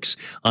 56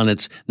 on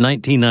its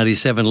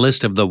 1997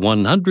 list of the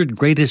 100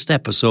 greatest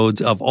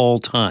episodes of all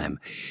time.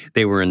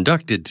 They were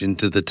inducted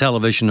into the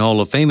Television Hall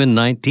of Fame in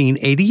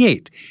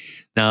 1988.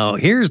 Now,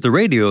 here's the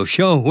radio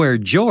show where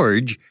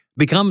George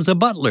becomes a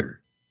butler.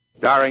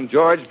 Starring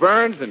George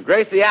Burns and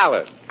Gracie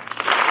Allen.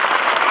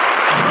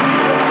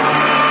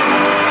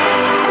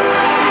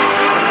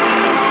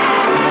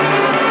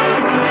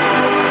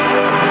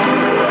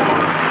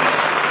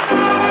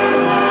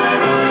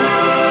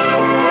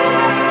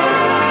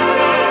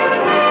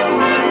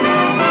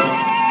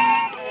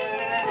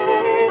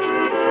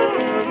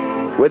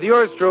 With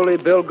yours truly,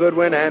 Bill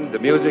Goodwin, and the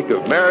music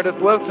of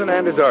Meredith Wilson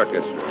and his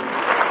orchestra.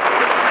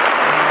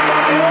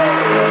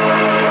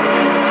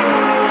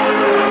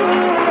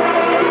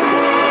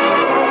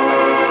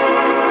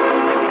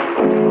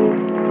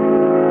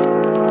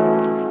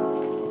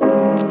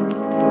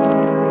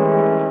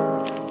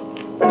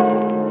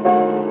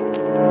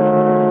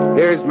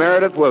 Here's here's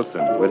Meredith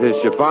Willson with his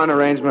chiffon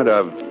arrangement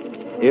of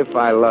If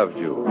I Loved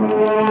You.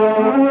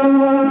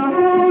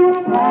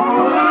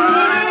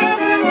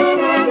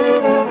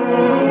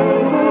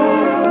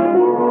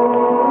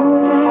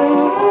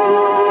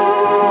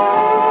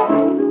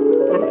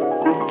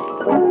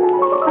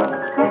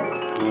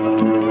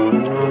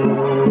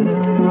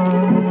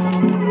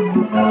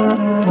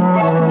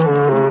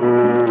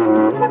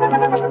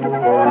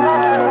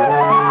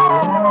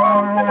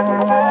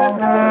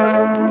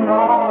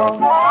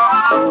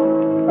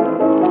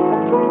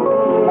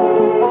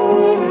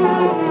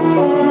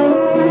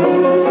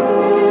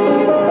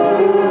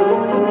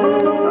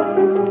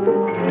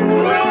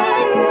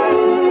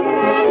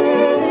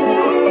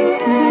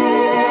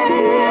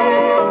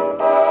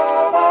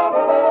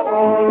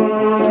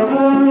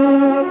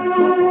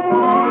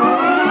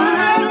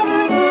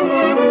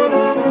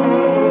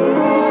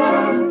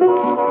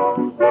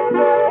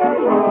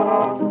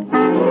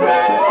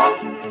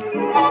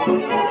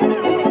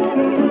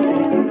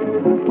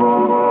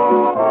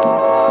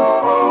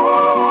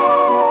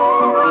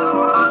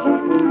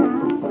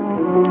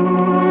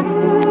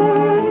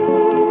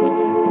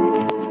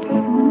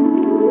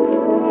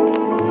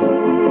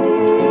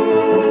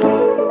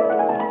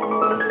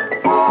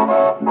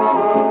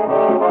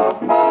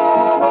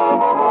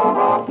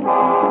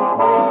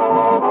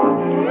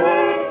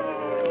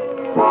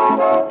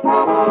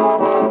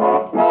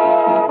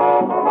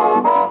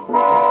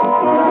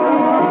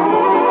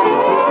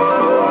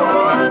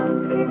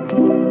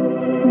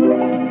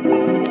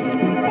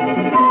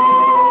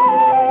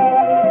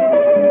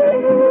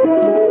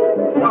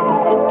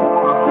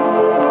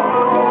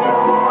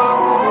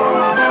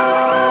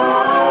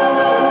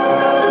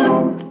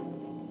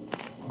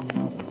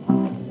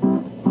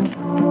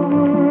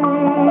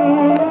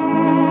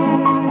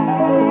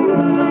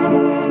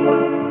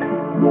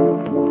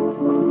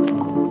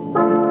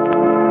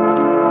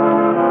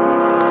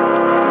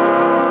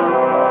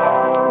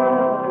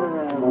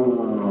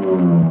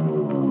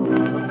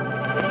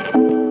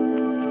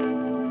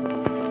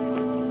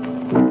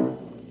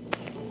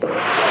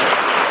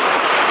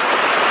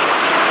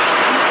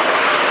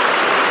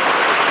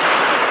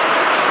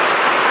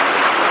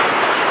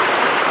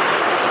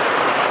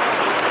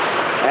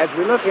 As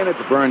we look in at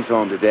the Burns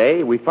home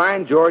today, we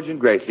find George and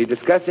Gracie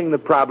discussing the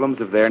problems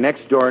of their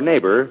next-door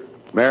neighbor,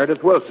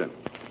 Meredith Willson.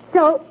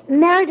 So,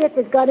 Meredith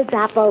is going to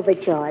drop over,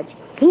 George.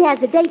 He has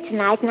a date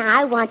tonight, and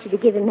I want you to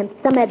give him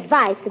some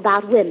advice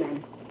about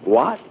women.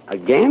 What?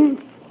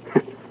 Again?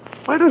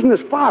 Why doesn't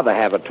his father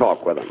have a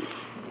talk with him?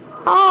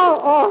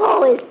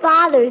 Oh, his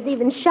father is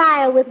even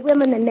shyer with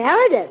women than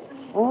Meredith.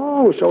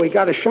 Oh, so he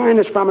got his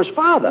shyness from his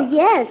father.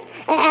 Yes,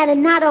 and it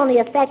not only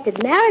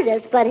affected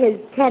Meredith, but his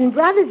 10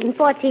 brothers and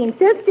 14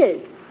 sisters.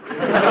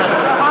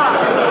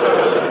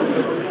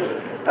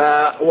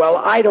 Well,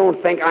 I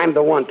don't think I'm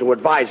the one to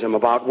advise him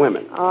about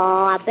women.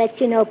 Oh, I bet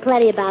you know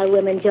plenty about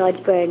women,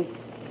 George Burns.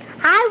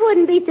 I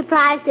wouldn't be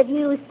surprised if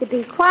you used to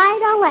be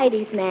quite a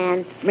ladies'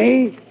 man.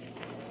 Me?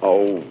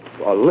 Oh,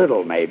 a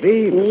little, maybe.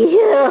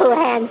 You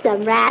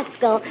handsome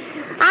rascal.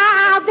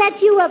 I'll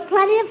bet you were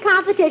plenty of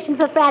competition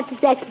for Francis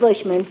X.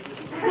 Bushman.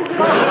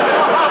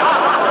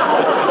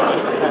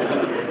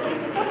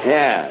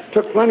 Yeah,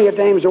 took plenty of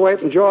dames away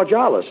from George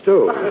Ollis,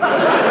 too.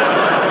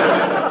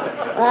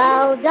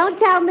 Well, don't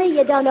tell me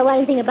you don't know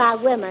anything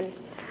about women.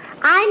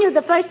 I knew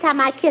the first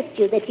time I kissed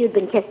you that you'd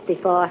been kissed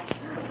before.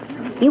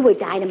 You were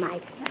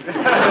dynamite.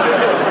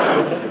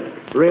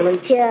 Really?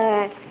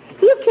 Sure.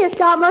 You kissed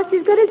almost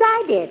as good as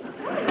I did.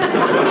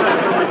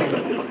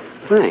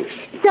 Thanks.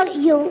 So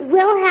you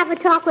will have a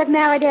talk with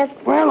Meredith?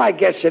 Well, I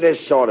guess it is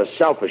sort of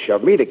selfish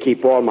of me to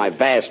keep all my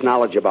vast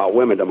knowledge about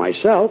women to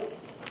myself.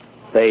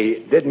 They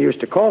didn't used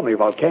to call me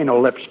Volcano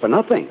Lips for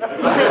nothing.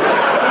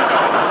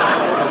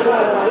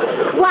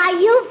 Why,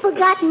 you've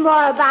forgotten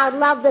more about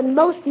love than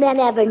most men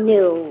ever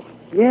knew.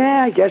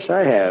 Yeah, I guess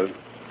I have.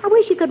 I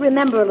wish you could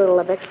remember a little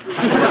of it.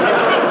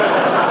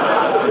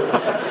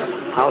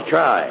 I'll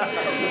try.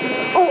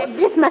 Oh,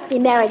 this must be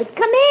Meredith.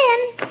 Come in.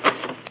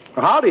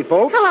 Howdy,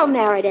 folks. Hello,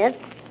 Meredith.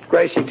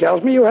 Gracie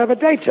tells me you have a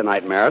date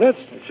tonight, Meredith.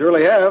 I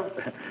surely have.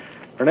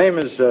 Her name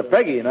is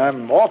Peggy, and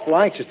I'm awful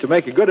anxious to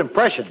make a good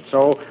impression,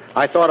 so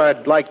I thought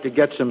I'd like to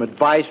get some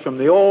advice from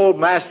the old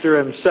master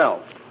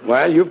himself.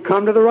 Well, you've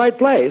come to the right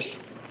place.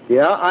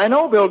 Yeah, I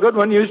know Bill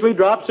Goodwin usually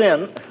drops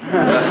in.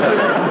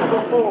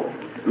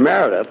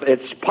 Meredith,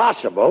 it's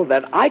possible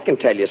that I can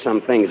tell you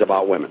some things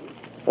about women.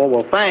 Oh,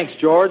 well, thanks,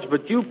 George,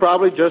 but you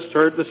probably just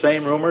heard the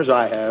same rumors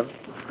I have.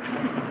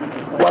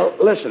 Well,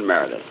 listen,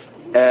 Meredith.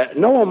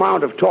 No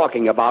amount of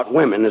talking about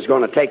women is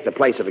going to take the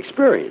place of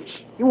experience.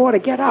 You ought to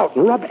get out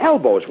and rub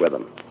elbows with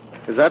them.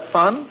 Is that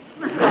fun?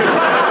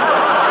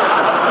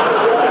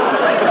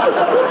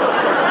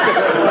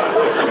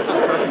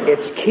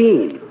 It's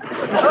keen.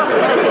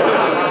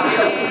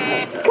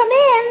 Come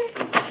in.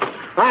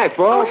 Hi, folks.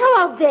 Oh,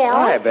 hello, Bill.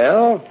 Hi,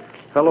 Bill.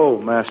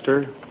 Hello,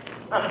 Master.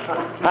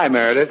 Hi,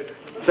 Meredith.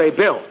 Say,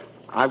 Bill,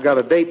 I've got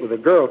a date with a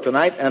girl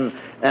tonight, and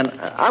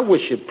I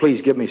wish you'd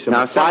please give me some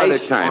Now, advice. some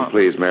other time,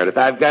 please, Meredith.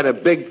 I've got a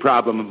big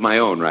problem of my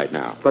own right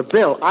now. But,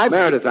 Bill,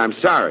 Meredith, I'm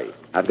sorry.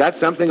 I've got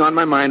something on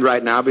my mind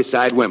right now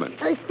beside women.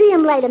 See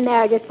him later,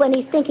 Meredith, when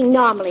he's thinking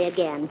normally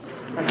again.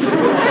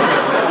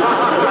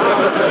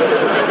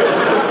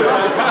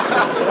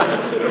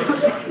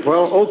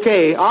 Well,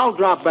 okay, I'll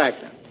drop back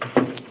then.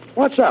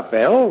 What's up,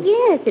 Bill?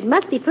 Yes, it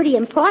must be pretty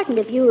important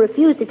if you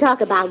refuse to talk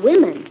about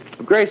women.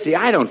 Gracie,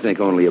 I don't think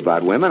only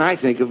about women. I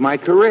think of my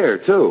career,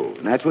 too.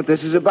 And that's what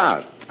this is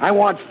about. I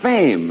want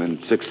fame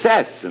and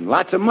success and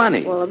lots of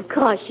money. Well, of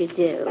course you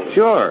do.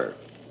 Sure.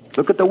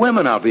 Look at the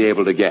women I'll be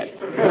able to get.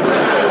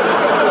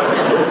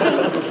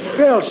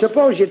 Bill,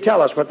 suppose you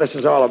tell us what this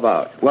is all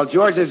about. Well,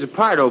 George, there's a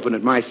part open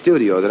at my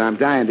studio that I'm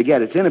dying to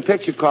get. It's in a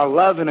picture called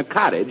Love in a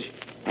Cottage.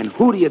 And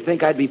who do you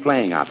think I'd be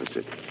playing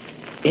opposite?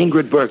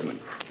 Ingrid Bergman.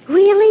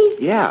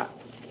 Really? Yeah.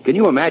 Can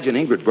you imagine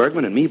Ingrid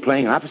Bergman and me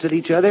playing opposite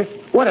each other?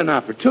 What an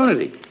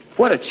opportunity.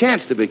 What a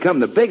chance to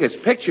become the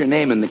biggest picture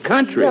name in the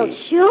country. Well,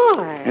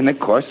 sure. And, of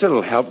course,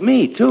 it'll help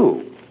me,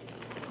 too.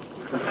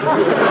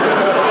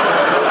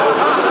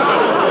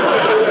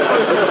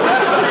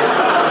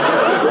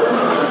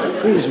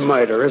 He's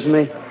murder, isn't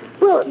he?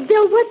 Well,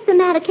 Bill, what's the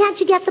matter? Can't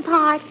you get the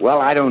part? Well,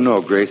 I don't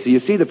know, Gracie. You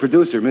see, the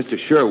producer, Mr.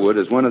 Sherwood,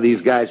 is one of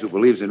these guys who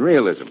believes in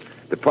realism.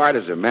 The part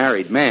is a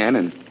married man,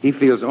 and he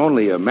feels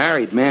only a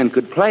married man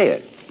could play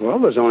it. Well,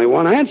 there's only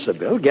one answer,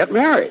 Bill. Get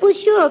married. Well,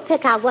 sure,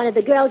 pick out one of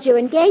the girls you're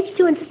engaged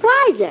to and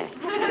surprise her.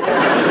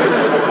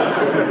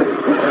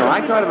 No,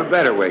 I thought of a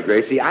better way,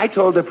 Gracie. I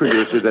told the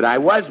producer that I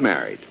was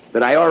married,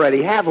 that I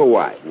already have a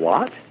wife.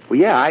 What? Well,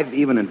 yeah, I've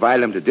even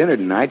invited him to dinner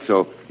tonight,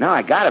 so now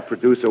I gotta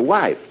produce a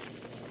wife.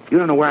 You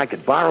don't know where I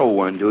could borrow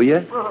one, do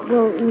you?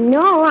 Well,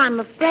 no,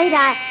 I'm afraid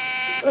I...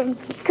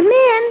 come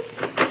in.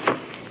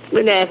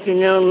 Good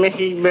afternoon,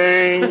 Mrs.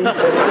 Burns.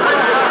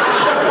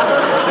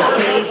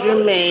 Here's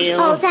your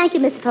mail. Oh, thank you,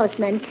 Mr.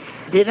 Postman.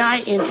 Did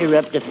I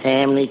interrupt a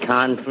family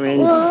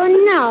conference? Oh,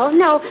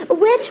 no.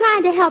 We're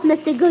trying to help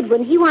Mr.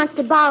 Goodwin. He wants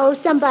to borrow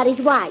somebody's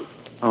wife.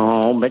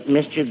 Oh, but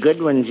Mr.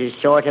 Goodwin's is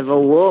sort of a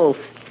wolf.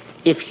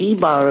 If he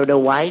borrowed a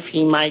wife,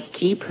 he might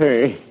keep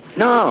her.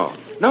 No,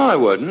 I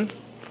wouldn't.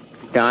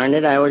 Darn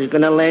it, I was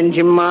going to lend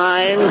you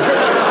mine.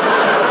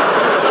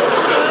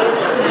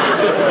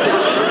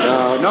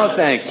 No,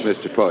 thanks,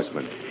 Mr.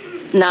 Postman.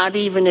 Not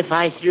even if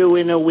I threw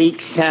in a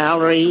week's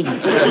salary?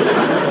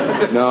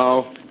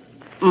 No.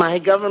 My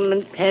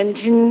government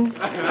pension?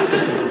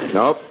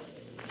 Nope.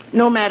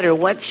 No matter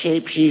what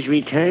shape she's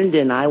returned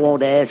in, I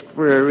won't ask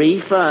for a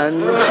refund.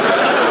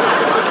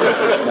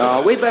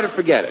 No, we better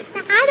forget it.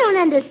 I don't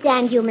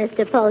understand you,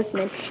 Mr.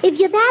 Postman. If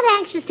you're that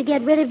anxious to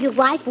get rid of your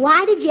wife,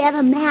 why did you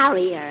ever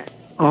marry her?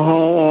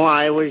 Oh,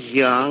 I was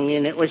young,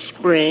 and it was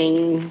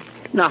spring.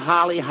 The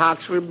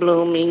hollyhocks were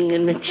blooming,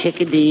 and the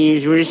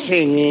chickadees were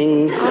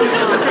singing.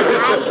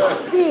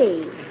 I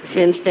see.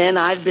 Since then,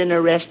 I've been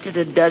arrested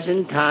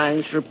 12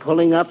 times for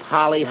pulling up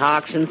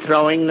hollyhocks and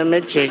throwing them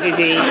at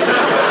chickadees.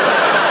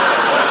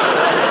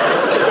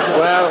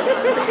 Well,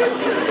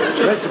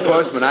 Mr.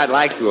 Postman, I'd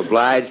like to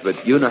oblige,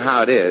 but you know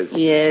how it is.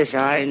 Yes,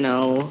 I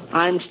know.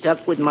 I'm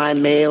stuck with my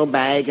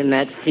mailbag and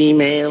that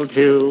female,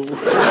 too.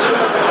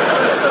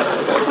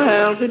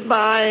 Well,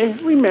 goodbye.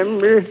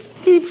 Remember,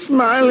 keep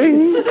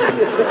smiling.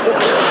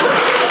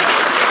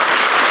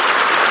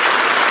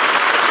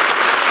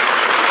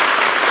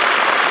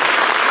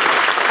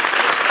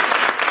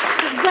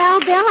 Well,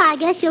 Bill, I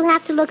guess you'll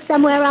have to look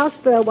somewhere else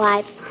for a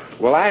wife.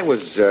 Well, I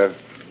was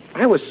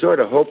sort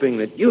of hoping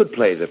that you'd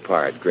play the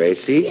part,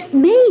 Gracie.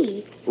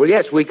 Me? Well,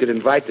 yes, we could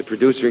invite the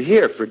producer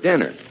here for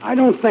dinner. I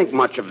don't think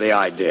much of the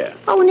idea.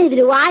 Oh, neither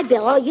do I,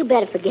 Bill. Oh, you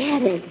better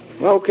forget it.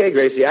 Okay,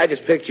 Gracie, I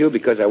just picked you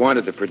because I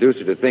wanted the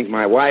producer to think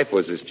my wife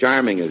was as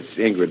charming as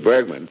Ingrid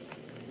Bergman.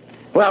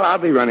 Well, I'll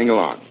be running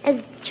along.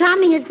 As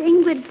charming as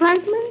Ingrid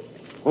Bergman?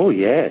 Oh,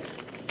 yes.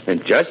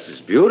 And just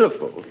as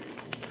beautiful.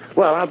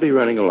 Well, I'll be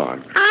running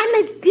along.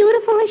 I'm as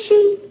beautiful as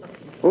she?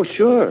 Oh,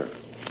 sure.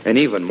 And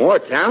even more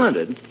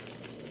talented.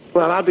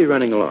 Well, I'll be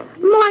running along.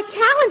 More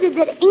talented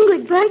than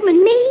Ingrid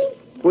Bergman, me?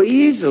 Well,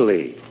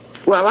 easily.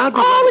 Well, I'll be...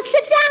 Oh,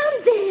 sit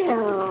down, Bill.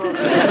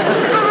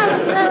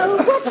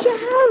 What's your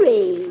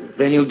hurry?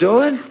 Then you'll do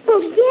it?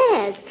 Well,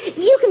 yes.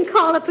 You can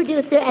call a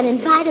producer and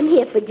invite him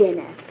here for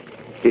dinner.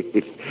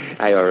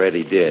 I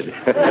already did.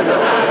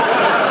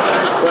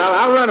 Well,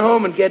 I'll run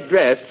home and get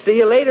dressed. See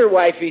you later,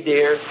 wifey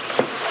dear.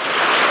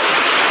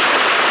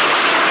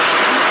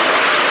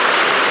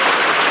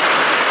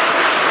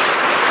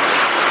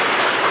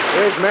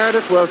 Here's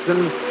Meredith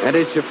Wilson and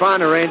his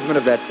chiffon arrangement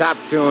of that top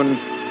tune,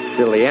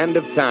 Till the End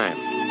of Time.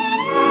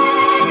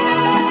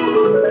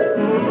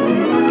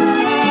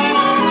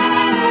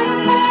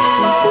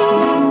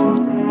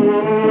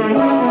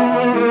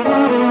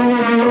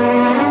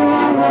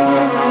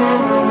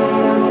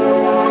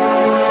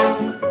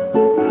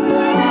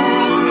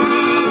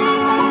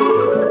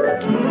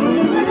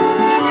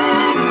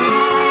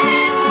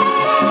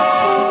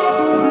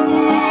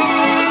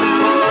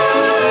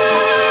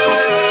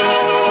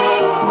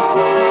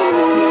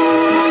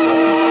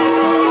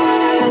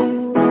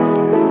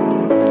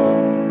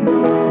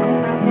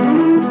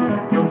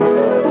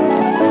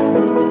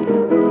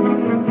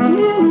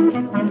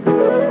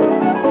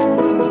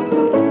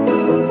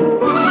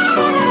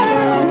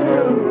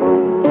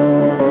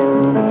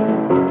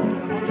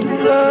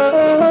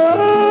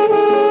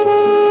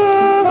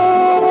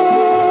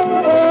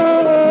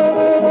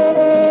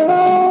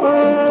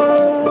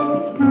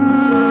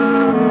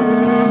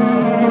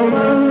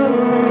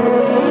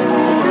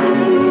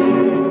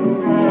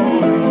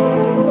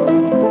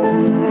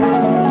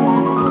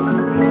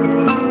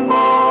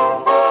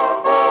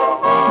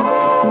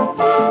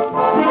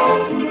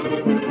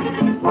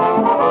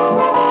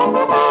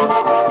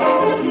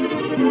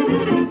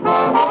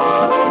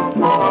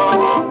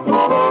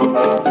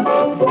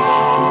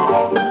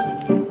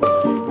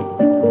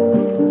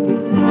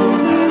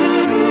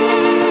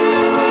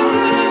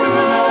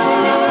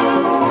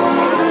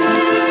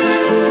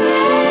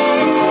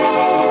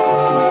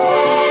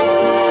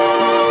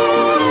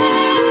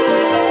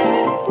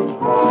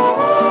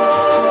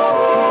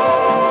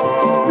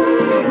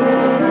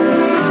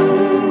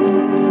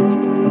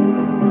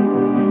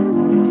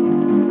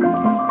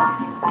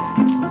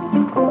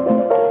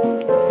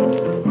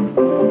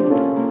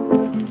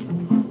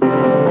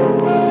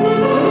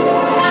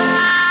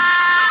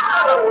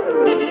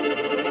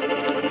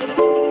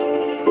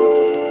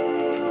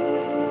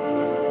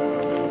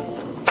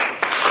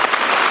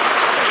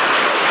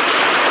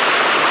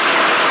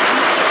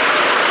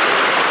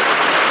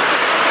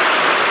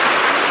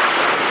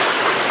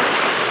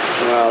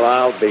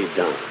 I'll be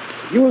done.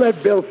 You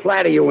let Bill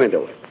flatter you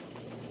into it.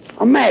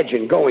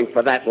 Imagine going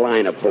for that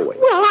line of booing.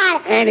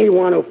 Well,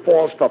 Anyone who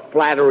falls for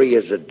flattery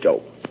is a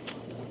dope.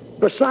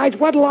 Besides,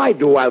 what'll I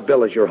do while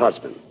Bill is your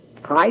husband?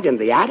 Hide in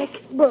the attic?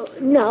 Well,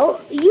 no.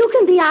 You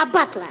can be our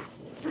butler.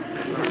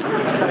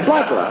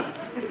 Butler?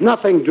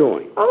 Nothing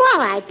doing. Oh, all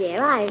right,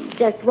 dear. I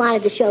just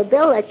wanted to show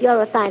Bill that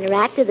you're a finer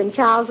actor than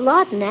Charles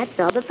Lawton, that's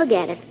all, but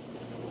forget it.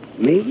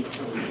 Me?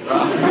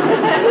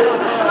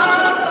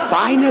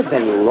 Finer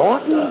than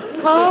Lawton?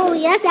 Oh,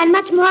 yes, and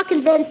much more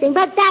convincing,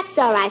 but that's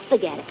all right,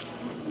 forget it.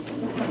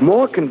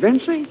 More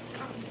convincing?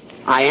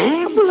 I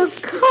am? Well, of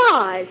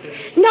course.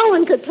 No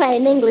one could play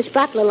an English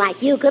butler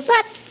like you could,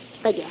 but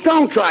forget it.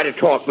 Don't try to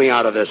talk me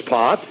out of this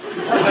part.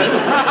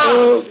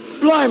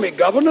 Blimey,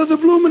 Governor, the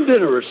bloomin'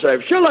 dinner is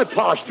served. Shall I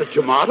pass the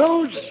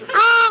tomatoes?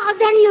 Oh,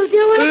 then you'll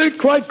do it?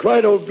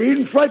 Quite, old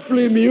bean.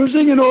 Frightfully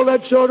amusing and all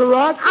that sort of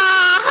rot.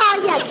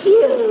 Oh, you're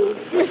cute.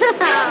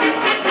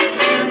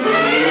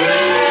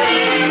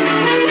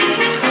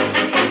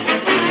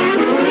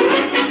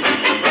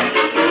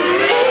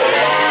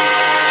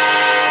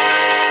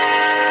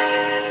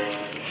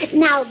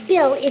 Now,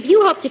 Bill, if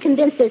you hope to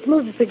convince this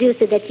movie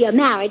producer that you're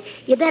married,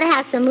 you better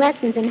have some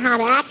lessons in how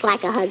to act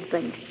like a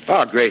husband.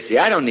 Oh, Gracie,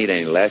 I don't need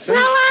any lessons. Well,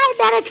 I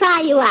better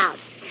try you out.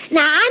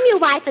 Now, I'm your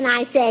wife, and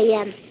I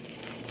say,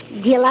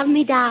 do you love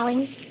me,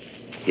 darling?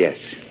 Yes.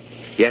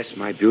 Yes,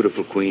 my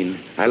beautiful queen.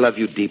 I love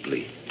you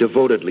deeply,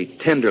 devotedly,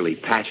 tenderly,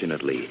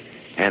 passionately.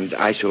 And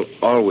I shall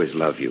always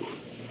love you.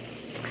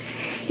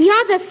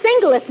 You're the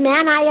singlest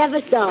man I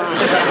ever saw.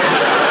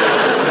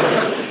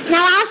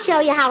 Now, I'll show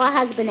you how a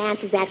husband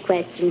answers that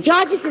question.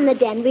 George is in the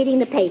den reading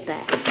the paper.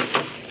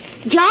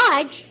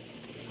 George?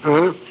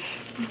 Huh?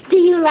 Do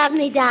you love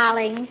me,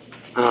 darling?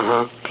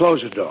 Uh-huh.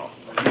 Close the door.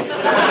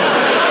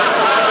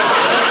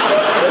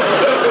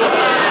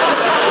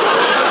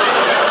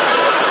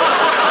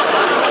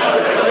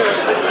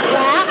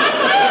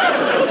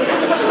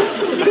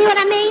 See what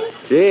I mean?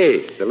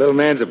 Gee, the little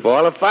man's a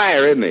ball of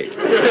fire, isn't he?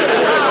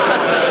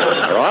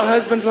 Are all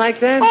husbands like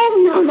that?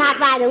 Oh, no, not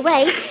right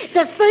away.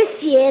 The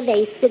first year,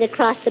 they sit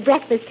across the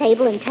breakfast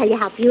table and tell you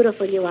how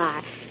beautiful you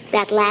are.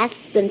 That lasts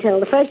until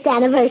the first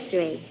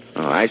anniversary.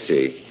 Oh, I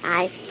see.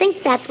 I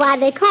think that's why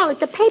they call it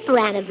the paper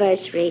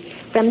anniversary.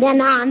 From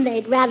then on,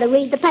 they'd rather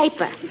read the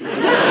paper.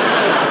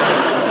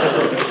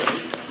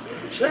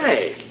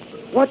 Say,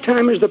 what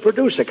time is the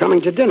producer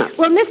coming to dinner?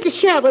 Well, Mr.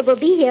 Sherwood will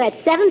be here at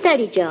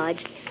 7:30,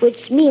 George,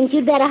 which means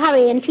you'd better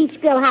hurry and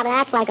teach Bill how to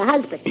act like a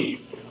husband.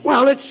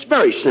 Well, it's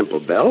very simple,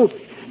 Bill.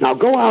 Now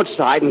go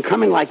outside and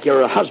come in like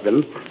you're a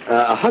husband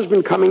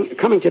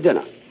coming to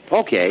dinner.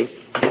 Okay.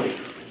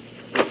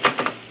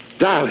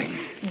 Darling.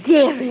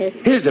 Dearest.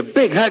 Here's a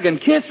big hug and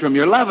kiss from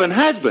your loving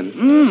husband.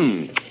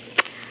 We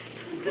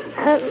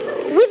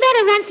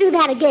better run through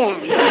that again.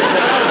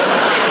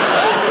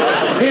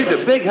 Here's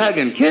a big hug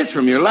and kiss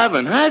from your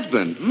loving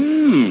husband.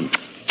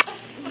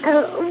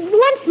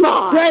 Once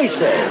more.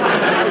 Gracie,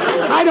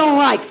 I don't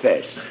like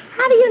this.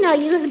 How do you know?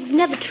 You've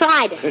never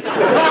tried it.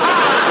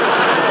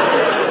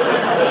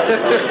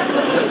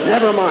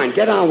 Never mind.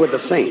 Get on with the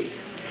scene.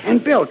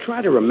 And, Bill,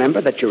 try to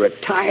remember that you're a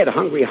tired,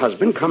 hungry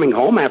husband coming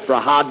home after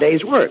a hard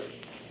day's work.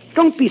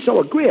 Don't be so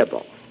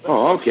agreeable.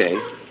 Oh, okay.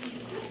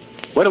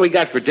 What do we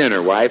got for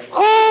dinner, wife?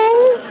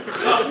 Oh,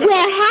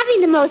 we're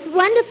having the most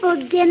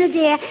wonderful dinner,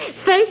 dear.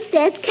 First,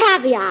 there's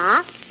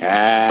caviar.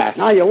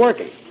 Now you're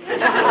working.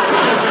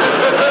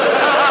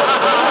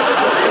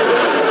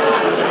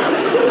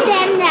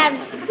 Then,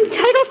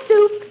 turtle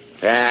soup.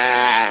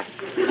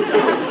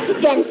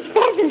 Then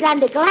pheasant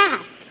under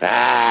glass.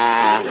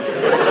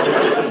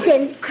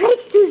 Then crepe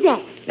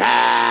Suzette.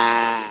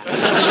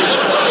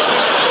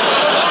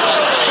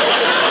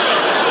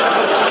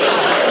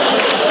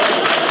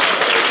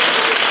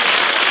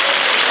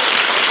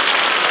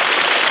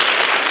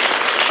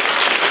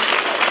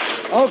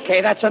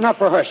 Okay, that's enough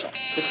rehearsal.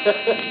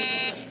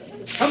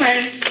 Come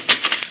in.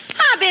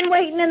 I've been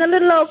waiting in the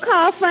little old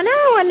car for an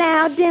hour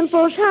now,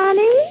 Dimples,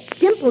 honey.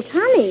 Dimples,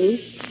 honey?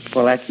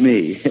 Well, that's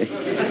me.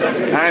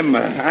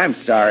 I'm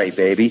sorry,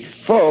 baby.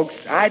 Folks,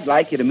 I'd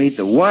like you to meet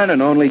the one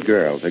and only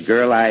girl, the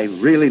girl I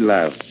really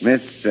love.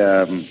 Miss,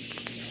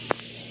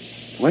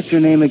 what's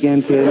your name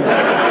again, kid?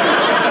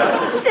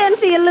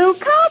 Cynthia Lou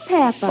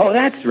Culpepper. Oh,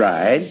 that's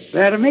right.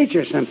 Glad to meet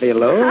you, Cynthia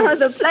Lou. Oh,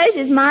 the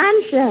pleasure's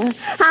mine, sir.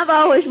 I've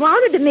always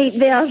wanted to meet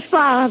Bill's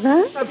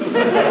father.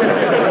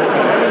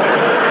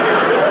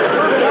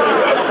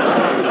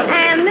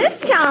 And this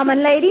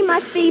charming lady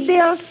must be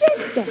Bill's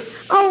sister.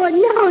 Oh,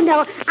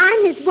 no.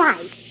 I'm his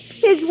wife.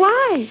 His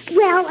wife?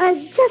 Well,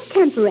 just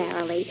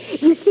temporarily.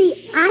 You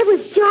see, I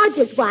was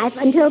George's wife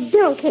until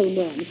Bill came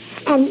in.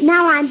 And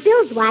now I'm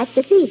Bill's wife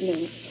this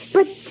evening.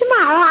 But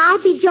tomorrow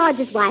I'll be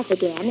George's wife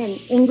again, and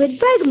Ingrid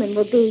Bergman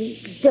will be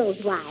Bill's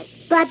wife.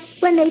 But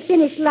when they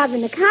finish Love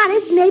in the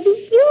Cottage,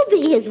 maybe you'll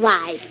be his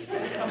wife.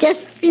 Just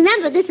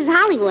remember, this is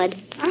Hollywood.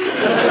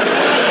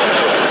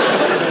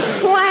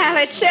 Well,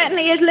 it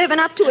certainly is living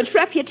up to its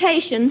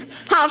reputation.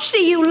 I'll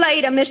see you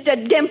later, Mr.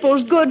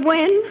 Dimples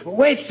Goodwin.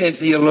 Wait,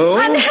 Cynthia Lou.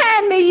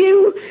 Unhand me,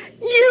 you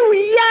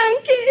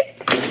Yankee.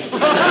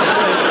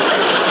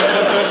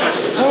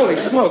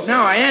 Holy smoke,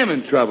 now I am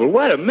in trouble.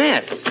 What a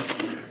mess.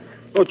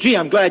 Oh, gee,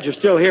 I'm glad you're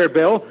still here,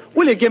 Bill.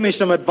 Will you give me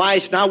some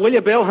advice now, will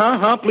you, Bill?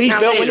 Please, Now,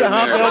 Bill, later, will you?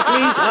 Meredith. Bill,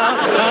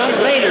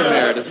 please? Later,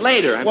 Meredith,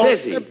 later. I'm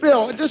busy.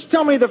 Bill, just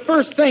tell me the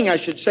first thing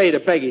I should say to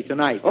Peggy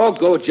tonight. Oh,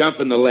 go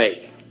jump in the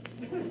lake.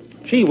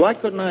 Gee, why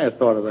couldn't I have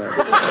thought of that?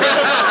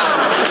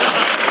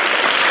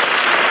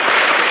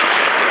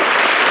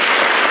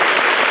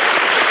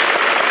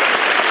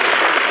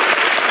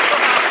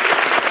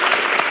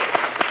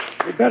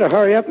 You better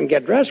hurry up and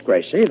get dressed,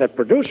 Gracie. That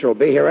producer will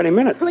be here any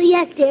minute. Oh,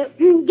 yes, dear.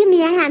 Give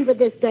me a hand with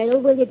this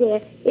girdle, will you,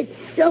 dear? It's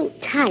so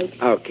tight.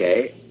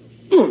 Okay.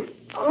 Oh,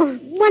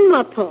 one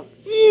more pull.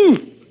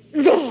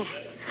 There.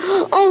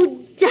 Oh,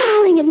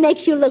 darling, it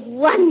makes you look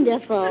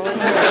wonderful.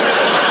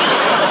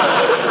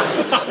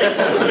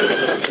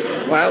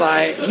 Well,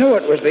 I knew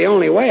it was the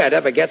only way I'd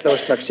ever get those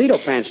tuxedo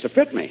pants to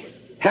fit me.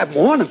 Have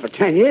worn them for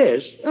 10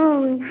 years.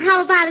 Oh,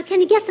 how about it? Can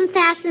you get them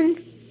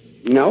fastened?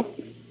 No,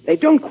 they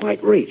don't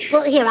quite reach.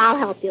 Well, here, I'll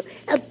help you.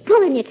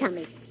 Pull in your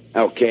tummy.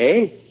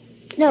 Okay.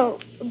 No,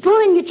 pull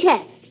in your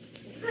chest.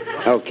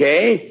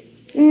 Okay.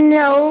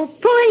 No,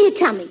 pull in your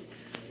tummy.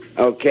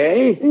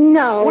 Okay.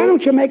 No. Why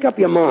don't you make up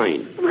your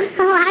mind? Well,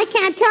 I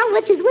can't tell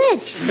which is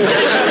which.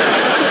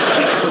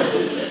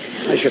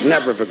 I should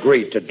never have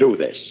agreed to do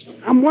this.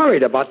 I'm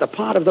worried about the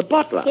part of the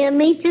butler. Yeah,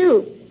 me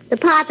too. The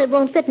part that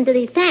won't fit into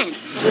these pants.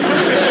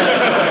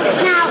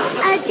 Now,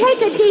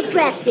 take a deep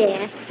breath,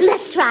 dear.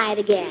 Let's try it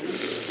again.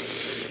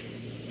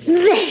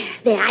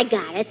 There, I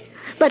got it.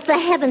 But for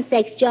heaven's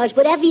sakes, George,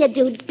 whatever you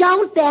do,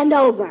 don't bend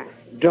over.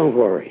 Don't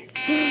worry.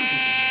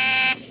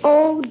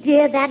 Oh,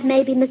 dear, that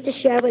may be Mr.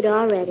 Sherwood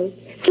already.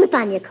 Slip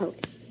on your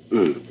coat.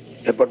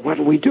 But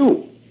what'll we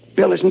do?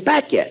 Bill isn't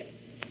back yet.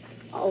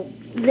 Oh,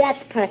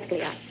 that's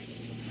perfectly all right.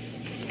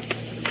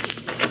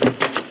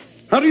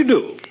 How do you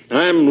do?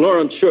 I'm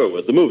Lawrence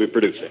Sherwood, the movie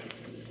producer.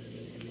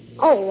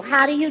 Oh,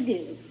 how do you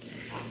do?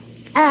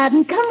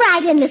 Come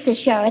right in, Mr.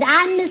 Sherwood.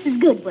 I'm Mrs.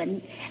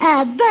 Goodwin.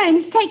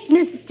 Burns, take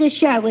Mr.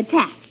 Sherwood's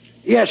hat.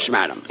 Yes,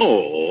 madam.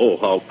 Oh,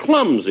 how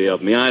clumsy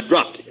of me. I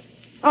dropped it.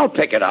 I'll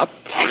pick it up.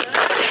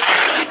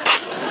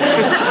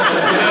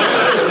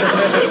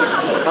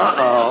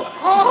 Uh-oh.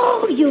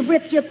 Oh, you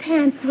ripped your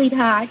pants,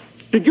 sweetheart.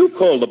 Did you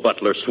call the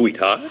butler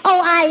sweetheart?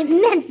 Oh, I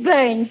meant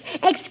Burns.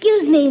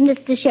 Excuse me,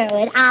 Mr.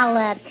 Sherwood.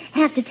 I'll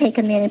have to take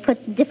him in and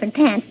put some different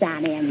pants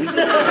on him.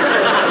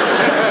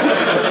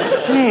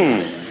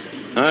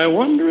 I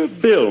wonder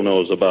if Bill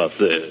knows about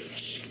this.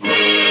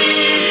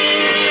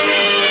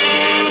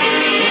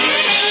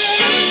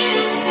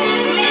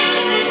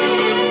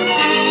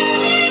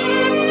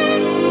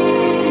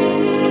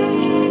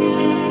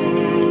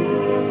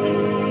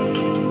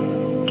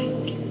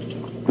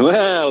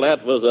 Well,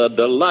 that was a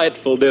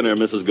delightful dinner,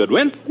 Mrs.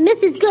 Goodwin.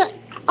 Mrs.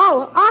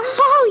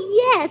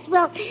 Oh, yes.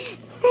 Well,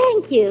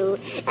 thank you.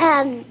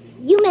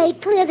 You may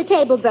clear the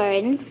table,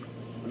 Burns.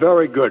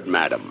 Very good,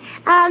 madam.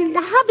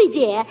 Hubby,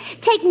 dear,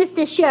 take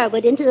Mr.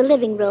 Sherwood into the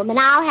living room, and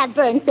I'll have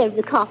Burns serve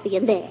the coffee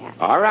in there.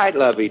 All right,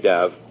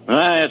 lovey-dove.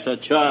 It's a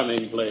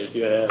charming place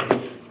you have.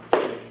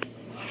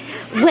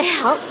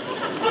 Well,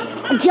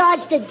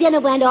 George, the dinner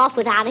went off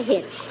without a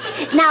hitch.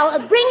 Now,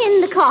 bring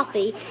in the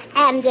coffee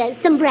and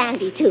some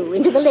brandy, too,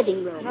 into the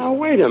living room. Now,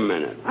 wait a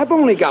minute. I've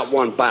only got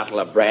one bottle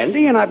of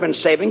brandy, and I've been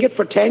saving it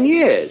for 10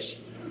 years.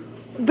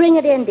 Bring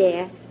it in,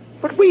 dear.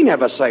 But we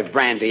never save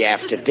brandy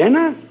after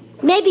dinner.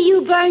 Maybe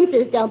you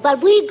Burnses don't,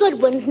 but we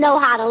Goodwins know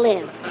how to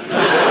live.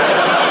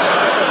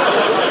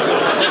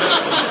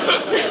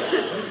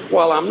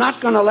 Well, I'm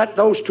not going to let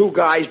those two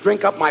guys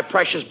drink up my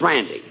precious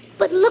brandy.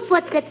 But look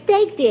what's at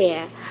stake,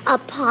 dear. A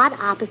pot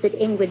opposite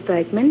Ingrid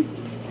Bergman.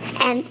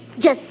 And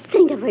just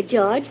think of her,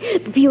 George.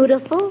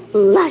 Beautiful,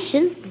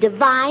 luscious,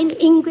 divine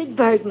Ingrid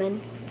Bergman.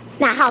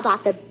 Now, how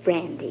about the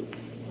brandy?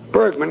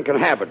 Bergman can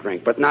have a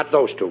drink, but not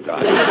those two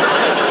guys.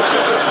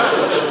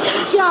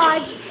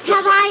 George,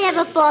 have I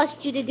ever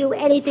forced you to do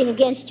anything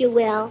against your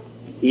will?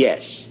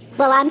 Yes.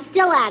 Well, I'm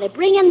still at it.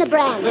 Bring in the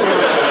brandy.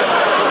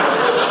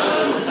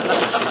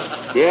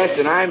 Yes,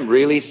 and I'm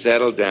really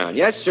settled down.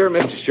 Yes, sir,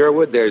 Mr.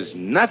 Sherwood, there's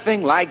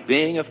nothing like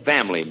being a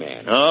family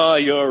man. Oh,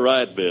 you're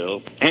right,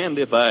 Bill. And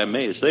if I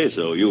may say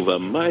so, you've a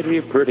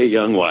mighty pretty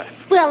young wife.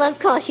 Well, of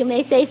course you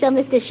may say so,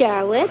 Mr.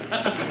 Sherwood.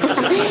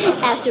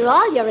 After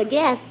all, you're a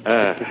guest.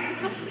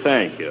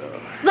 Thank you.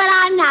 But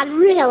I'm not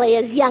really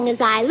as young as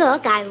I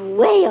look. I'm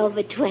way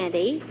over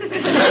 20.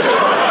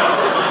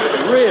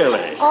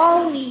 Really?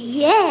 Oh,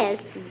 yes.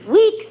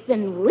 Weeks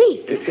and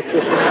weeks.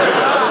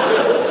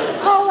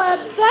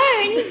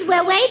 Burns,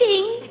 we're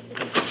waiting.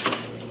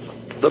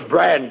 The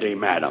brandy,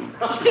 madam.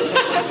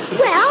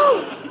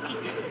 Well,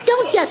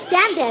 don't just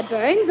stand there,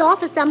 Burns.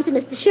 Offer some to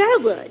Mr.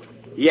 Sherwood.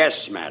 Yes,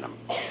 madam.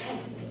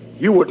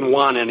 You wouldn't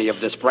want any of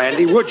this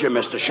brandy, would you,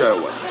 Mr.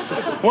 Sherwood?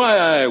 Why,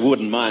 I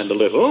wouldn't mind a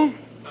little.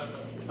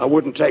 I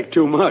wouldn't take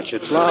too much.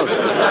 It's lousy.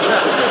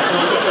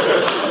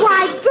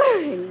 Why,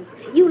 Burns,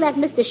 you let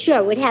let Mr.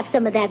 Sherwood have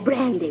some of that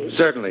brandy?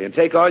 Certainly, and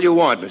take all you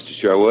want, Mr.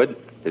 Sherwood.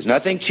 There's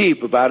nothing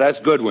cheap about us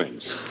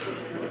Goodwins.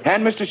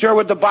 Hand Mr.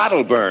 Sherwood the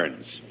bottle,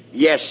 Burns.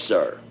 Yes,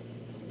 sir.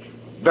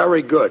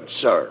 Very good,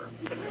 sir.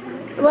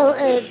 Well,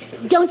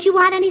 don't you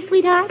want any,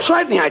 sweetheart?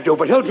 Certainly I do,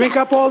 but he'll drink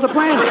up all the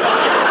brandy. I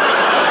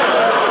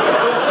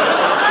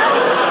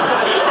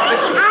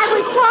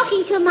was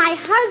talking to my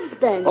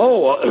husband.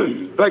 Oh,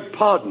 beg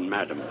pardon,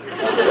 madam.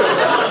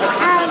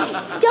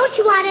 Don't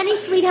you want any,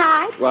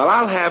 sweetheart? Well,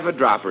 I'll have a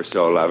drop or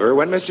so, lover.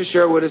 When Mr.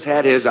 Sherwood has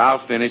had his,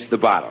 I'll finish the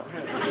bottle.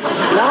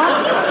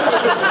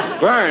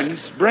 What? Burns,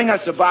 bring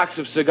us a box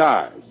of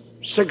cigars.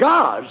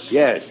 Cigars?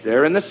 Yes,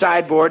 they're in the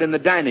sideboard in the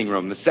dining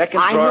room, the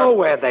second I drawer. know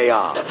where they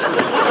are.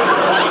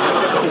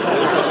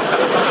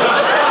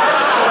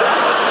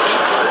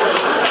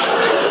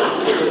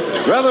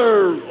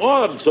 Rather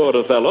odd sort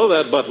of fellow,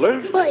 that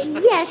butler. Well,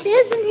 yes,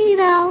 isn't he,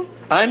 though?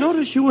 I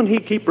notice you and he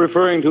keep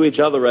referring to each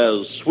other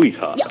as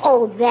sweetheart. Yeah,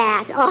 oh,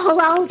 that. Oh,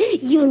 well,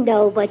 you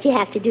know what you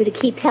have to do to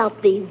keep health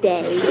these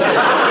days.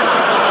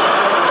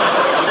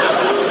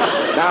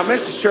 Now,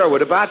 Mr.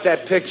 Sherwood, about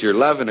that picture,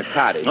 Love in a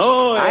Cottage.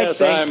 Oh, yes, I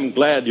think... I'm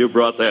glad you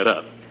brought that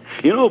up.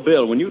 You know,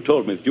 Bill, when you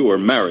told me that you were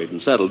married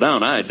and settled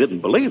down, I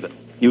didn't believe it.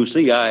 You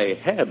see, I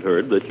had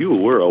heard that you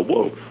were a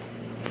wolf.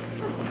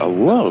 A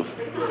wolf?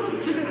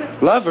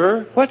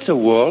 Lover, what's a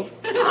wolf?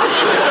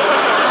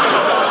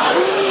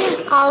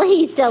 Oh,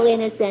 he's so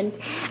innocent.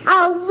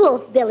 A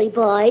wolf, Billy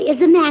boy, is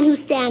a man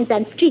who stands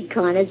on street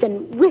corners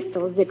and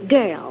whistles at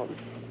girls.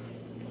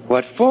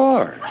 What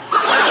for?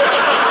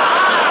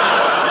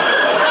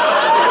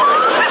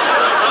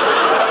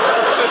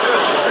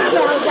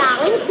 Well,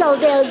 darling, so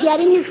they'll get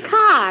in his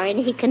car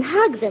and he can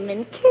hug them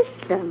and kiss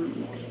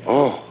them.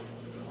 Oh,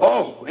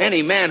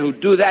 any man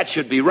who'd do that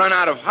should be run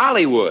out of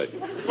Hollywood.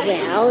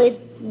 Well, it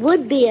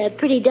would be a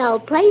pretty dull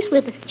place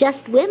with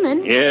just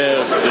women.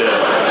 Yes,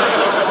 Bill.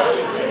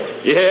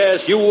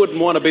 Yes, you wouldn't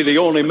want to be the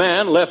only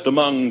man left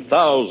among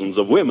thousands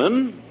of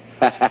women.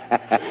 Oh,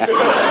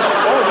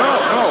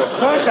 no, of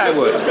course I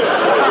would.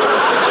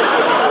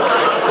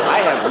 I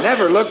have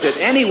never looked at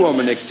any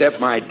woman except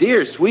my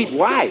dear, sweet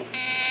wife.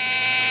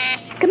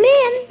 Come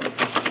in.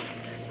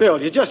 Bill,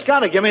 you just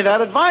got to give me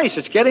that advice.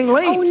 It's getting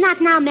late. Oh,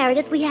 not now,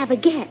 Meredith. We have a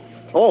guest.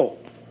 Oh.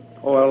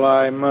 Well,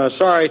 I'm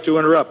sorry to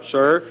interrupt,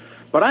 sir,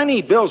 but I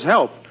need Bill's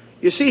help.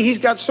 You see, he's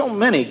got so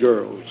many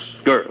girls.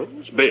 Girls?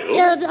 Bill?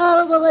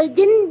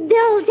 Didn't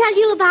Bill tell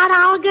you about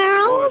our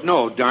girls? Oh,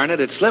 no, darn it,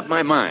 it slipped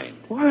my mind.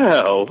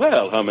 Well,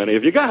 how many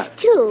have you got?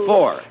 2.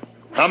 4.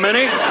 How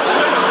many? 4.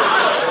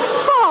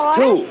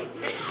 2.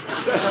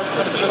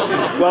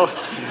 Well,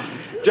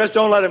 just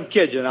don't let him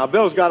kid you. Now,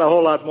 Bill's got a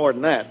whole lot more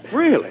than that.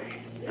 Really?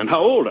 And how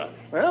old are they?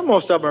 Well,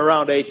 most of them are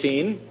around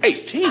 18.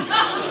 18?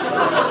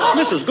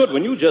 Mrs.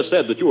 Goodwin, you just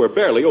said that you were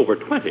barely over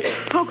 20.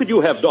 How could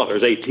you have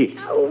daughters 18?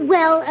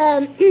 Well,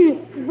 once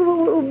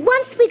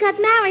we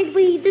got married,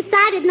 we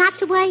decided not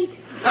to wait.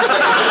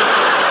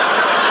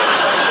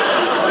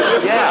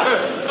 Yeah.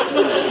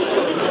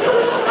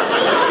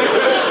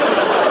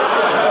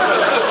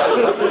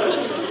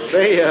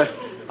 Say,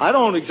 I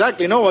don't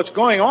exactly know what's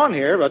going on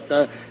here, but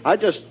I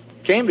just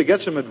came to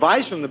get some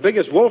advice from the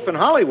biggest wolf in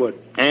Hollywood.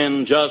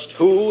 And just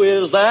who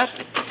is that?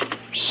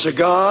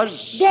 Cigars?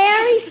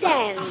 There he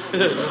stands.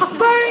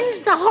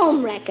 Burns the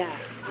homewrecker.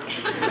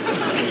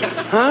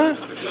 Huh?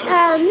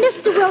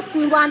 Mr.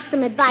 Wilson wants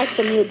some advice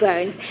from you,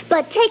 Burns.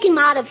 But take him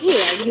out of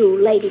here, you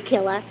lady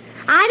killer.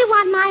 I don't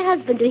want my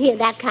husband to hear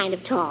that kind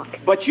of talk.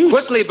 But you...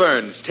 Quickly,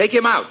 Burns. Take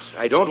him out.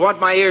 I don't want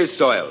my ears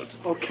soiled.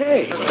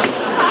 Okay.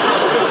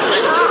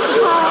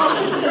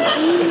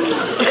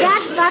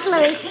 That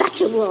butler is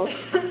such a wolf.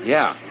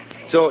 Yeah.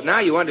 So now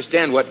you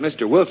understand what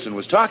Mr. Wilson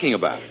was talking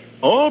about.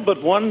 All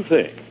but one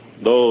thing.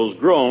 Those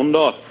grown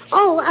daughters.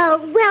 Oh,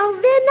 well,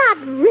 they're not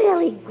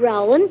really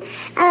grown.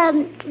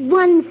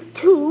 One's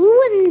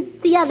 2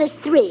 and the other's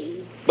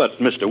 3. But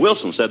Mr.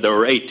 Wilson said they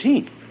were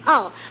 18.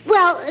 Oh,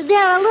 well,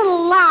 they're a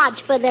little large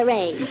for their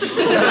age.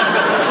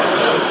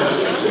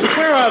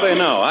 Where are they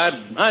now?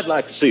 I'd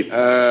like to see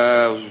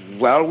them.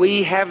 Well,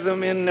 we have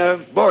them in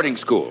boarding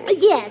school.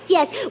 Yes.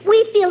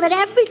 We feel that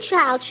every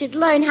child should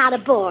learn how to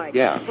board.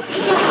 Yeah.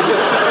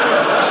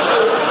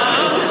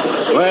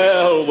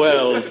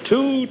 Well,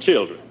 2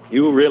 children.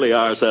 You really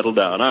are settled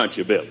down, aren't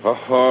you, Bill?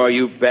 Oh,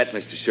 you bet,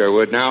 Mr.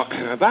 Sherwood. Now,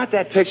 about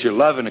that picture,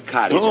 Love in a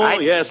Cottage. Oh,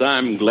 yes,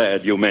 I'm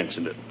glad you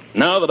mentioned it.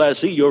 Now that I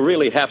see you're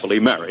really happily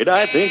married,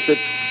 I think that...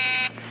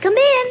 Come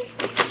in.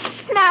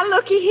 Now,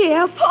 looky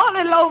here. Poor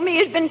little old me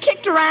has been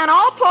kicked around.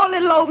 All poor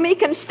little old me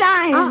can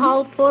stand.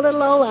 Uh-oh, poor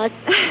little old us.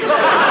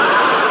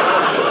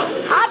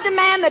 I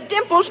demand that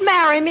Dimples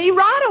marry me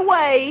right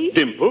away.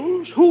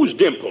 Dimples? Who's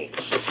Dimples?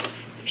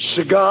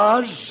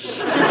 Cigars?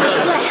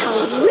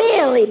 Well,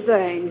 really,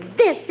 Burns,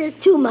 this is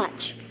too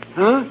much.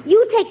 Huh?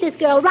 You take this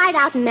girl right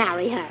out and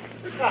marry her.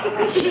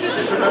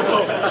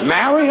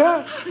 Marry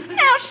her?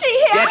 Now,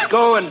 see here. Get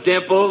going,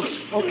 Dimples.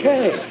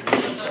 Okay.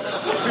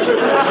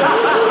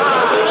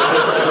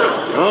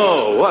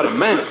 Oh, what a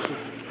man.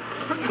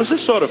 Does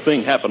this sort of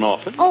thing happen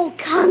often? Oh,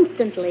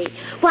 constantly.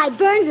 Why,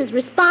 Burns is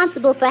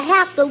responsible for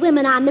half the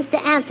women on Mr.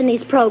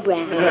 Anthony's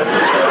program.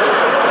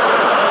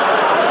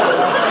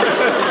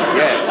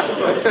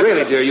 Yes.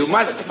 Really, dear, you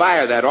must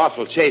fire that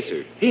awful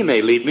chaser. He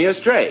may lead me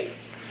astray.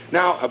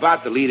 Now,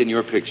 about the lead in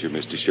your picture,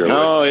 Mr. Sherwood.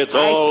 No, it's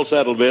all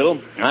settled,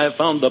 Bill. I've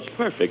found the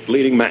perfect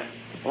leading man.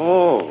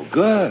 Oh,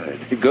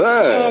 good.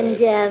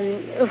 Good.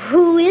 And,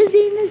 who is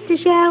he, Mr.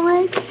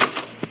 Sherwood?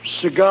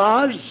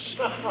 Cigars?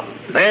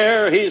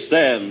 There he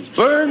stands,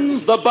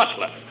 Burns the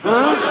butler.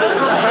 Huh?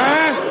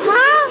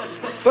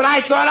 But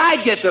I thought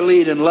I'd get the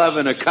lead in Love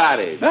in a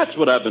Cottage. That's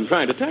what I've been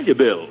trying to tell you,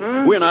 Bill.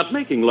 We're not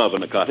making Love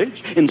in a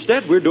Cottage.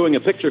 Instead, we're doing a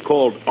picture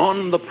called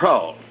On the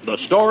Prowl, the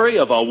story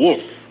of a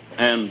wolf.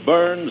 And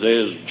Burns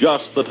is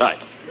just the type.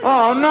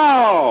 Oh,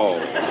 no.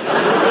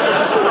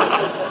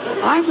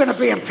 I'm going to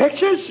be in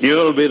pictures?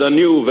 You'll be the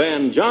new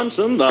Van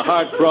Johnson, the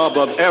heartthrob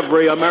of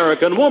every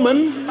American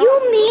woman.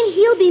 You mean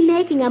he'll be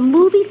making a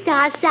movie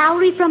star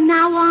salary from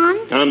now on?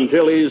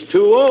 Until he's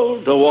too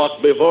old to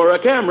walk before a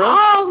camera.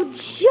 Oh,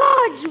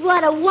 George,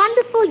 what a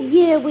wonderful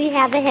year we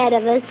have ahead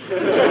of us. Did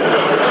you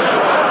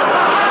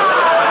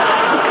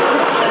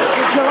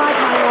like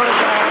my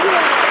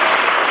autograph?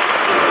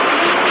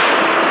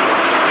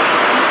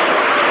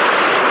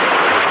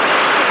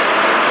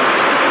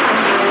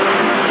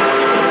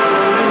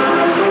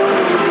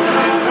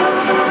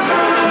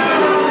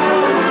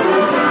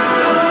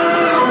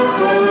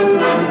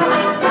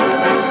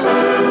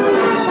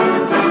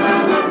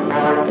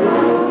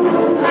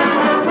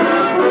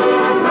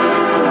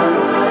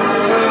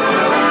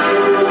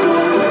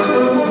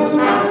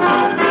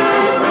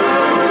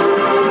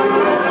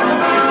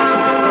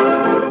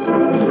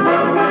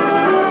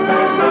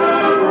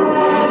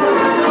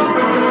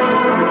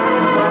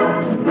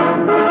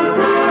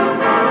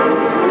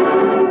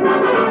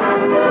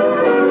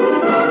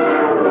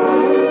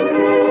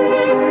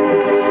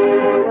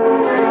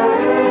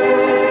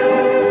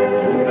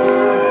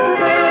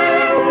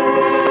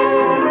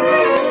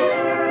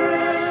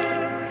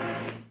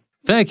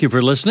 Thank you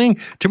for listening.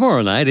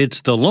 Tomorrow night,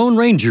 it's The Lone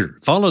Ranger,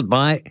 followed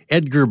by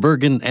Edgar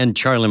Bergen and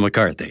Charlie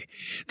McCarthy.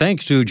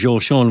 Thanks to Joel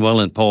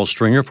Schoenwell and Paul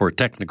Stringer for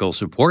technical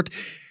support.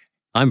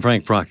 I'm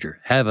Frank Proctor.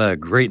 Have a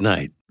great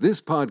night.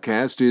 This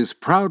podcast is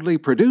proudly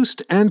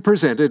produced and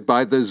presented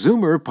by the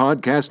Zoomer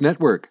Podcast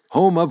Network,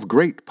 home of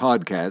great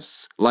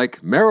podcasts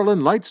like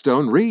Marilyn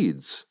Lightstone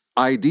Reads,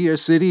 Idea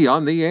City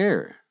on the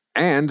Air,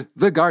 and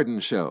The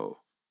Garden Show.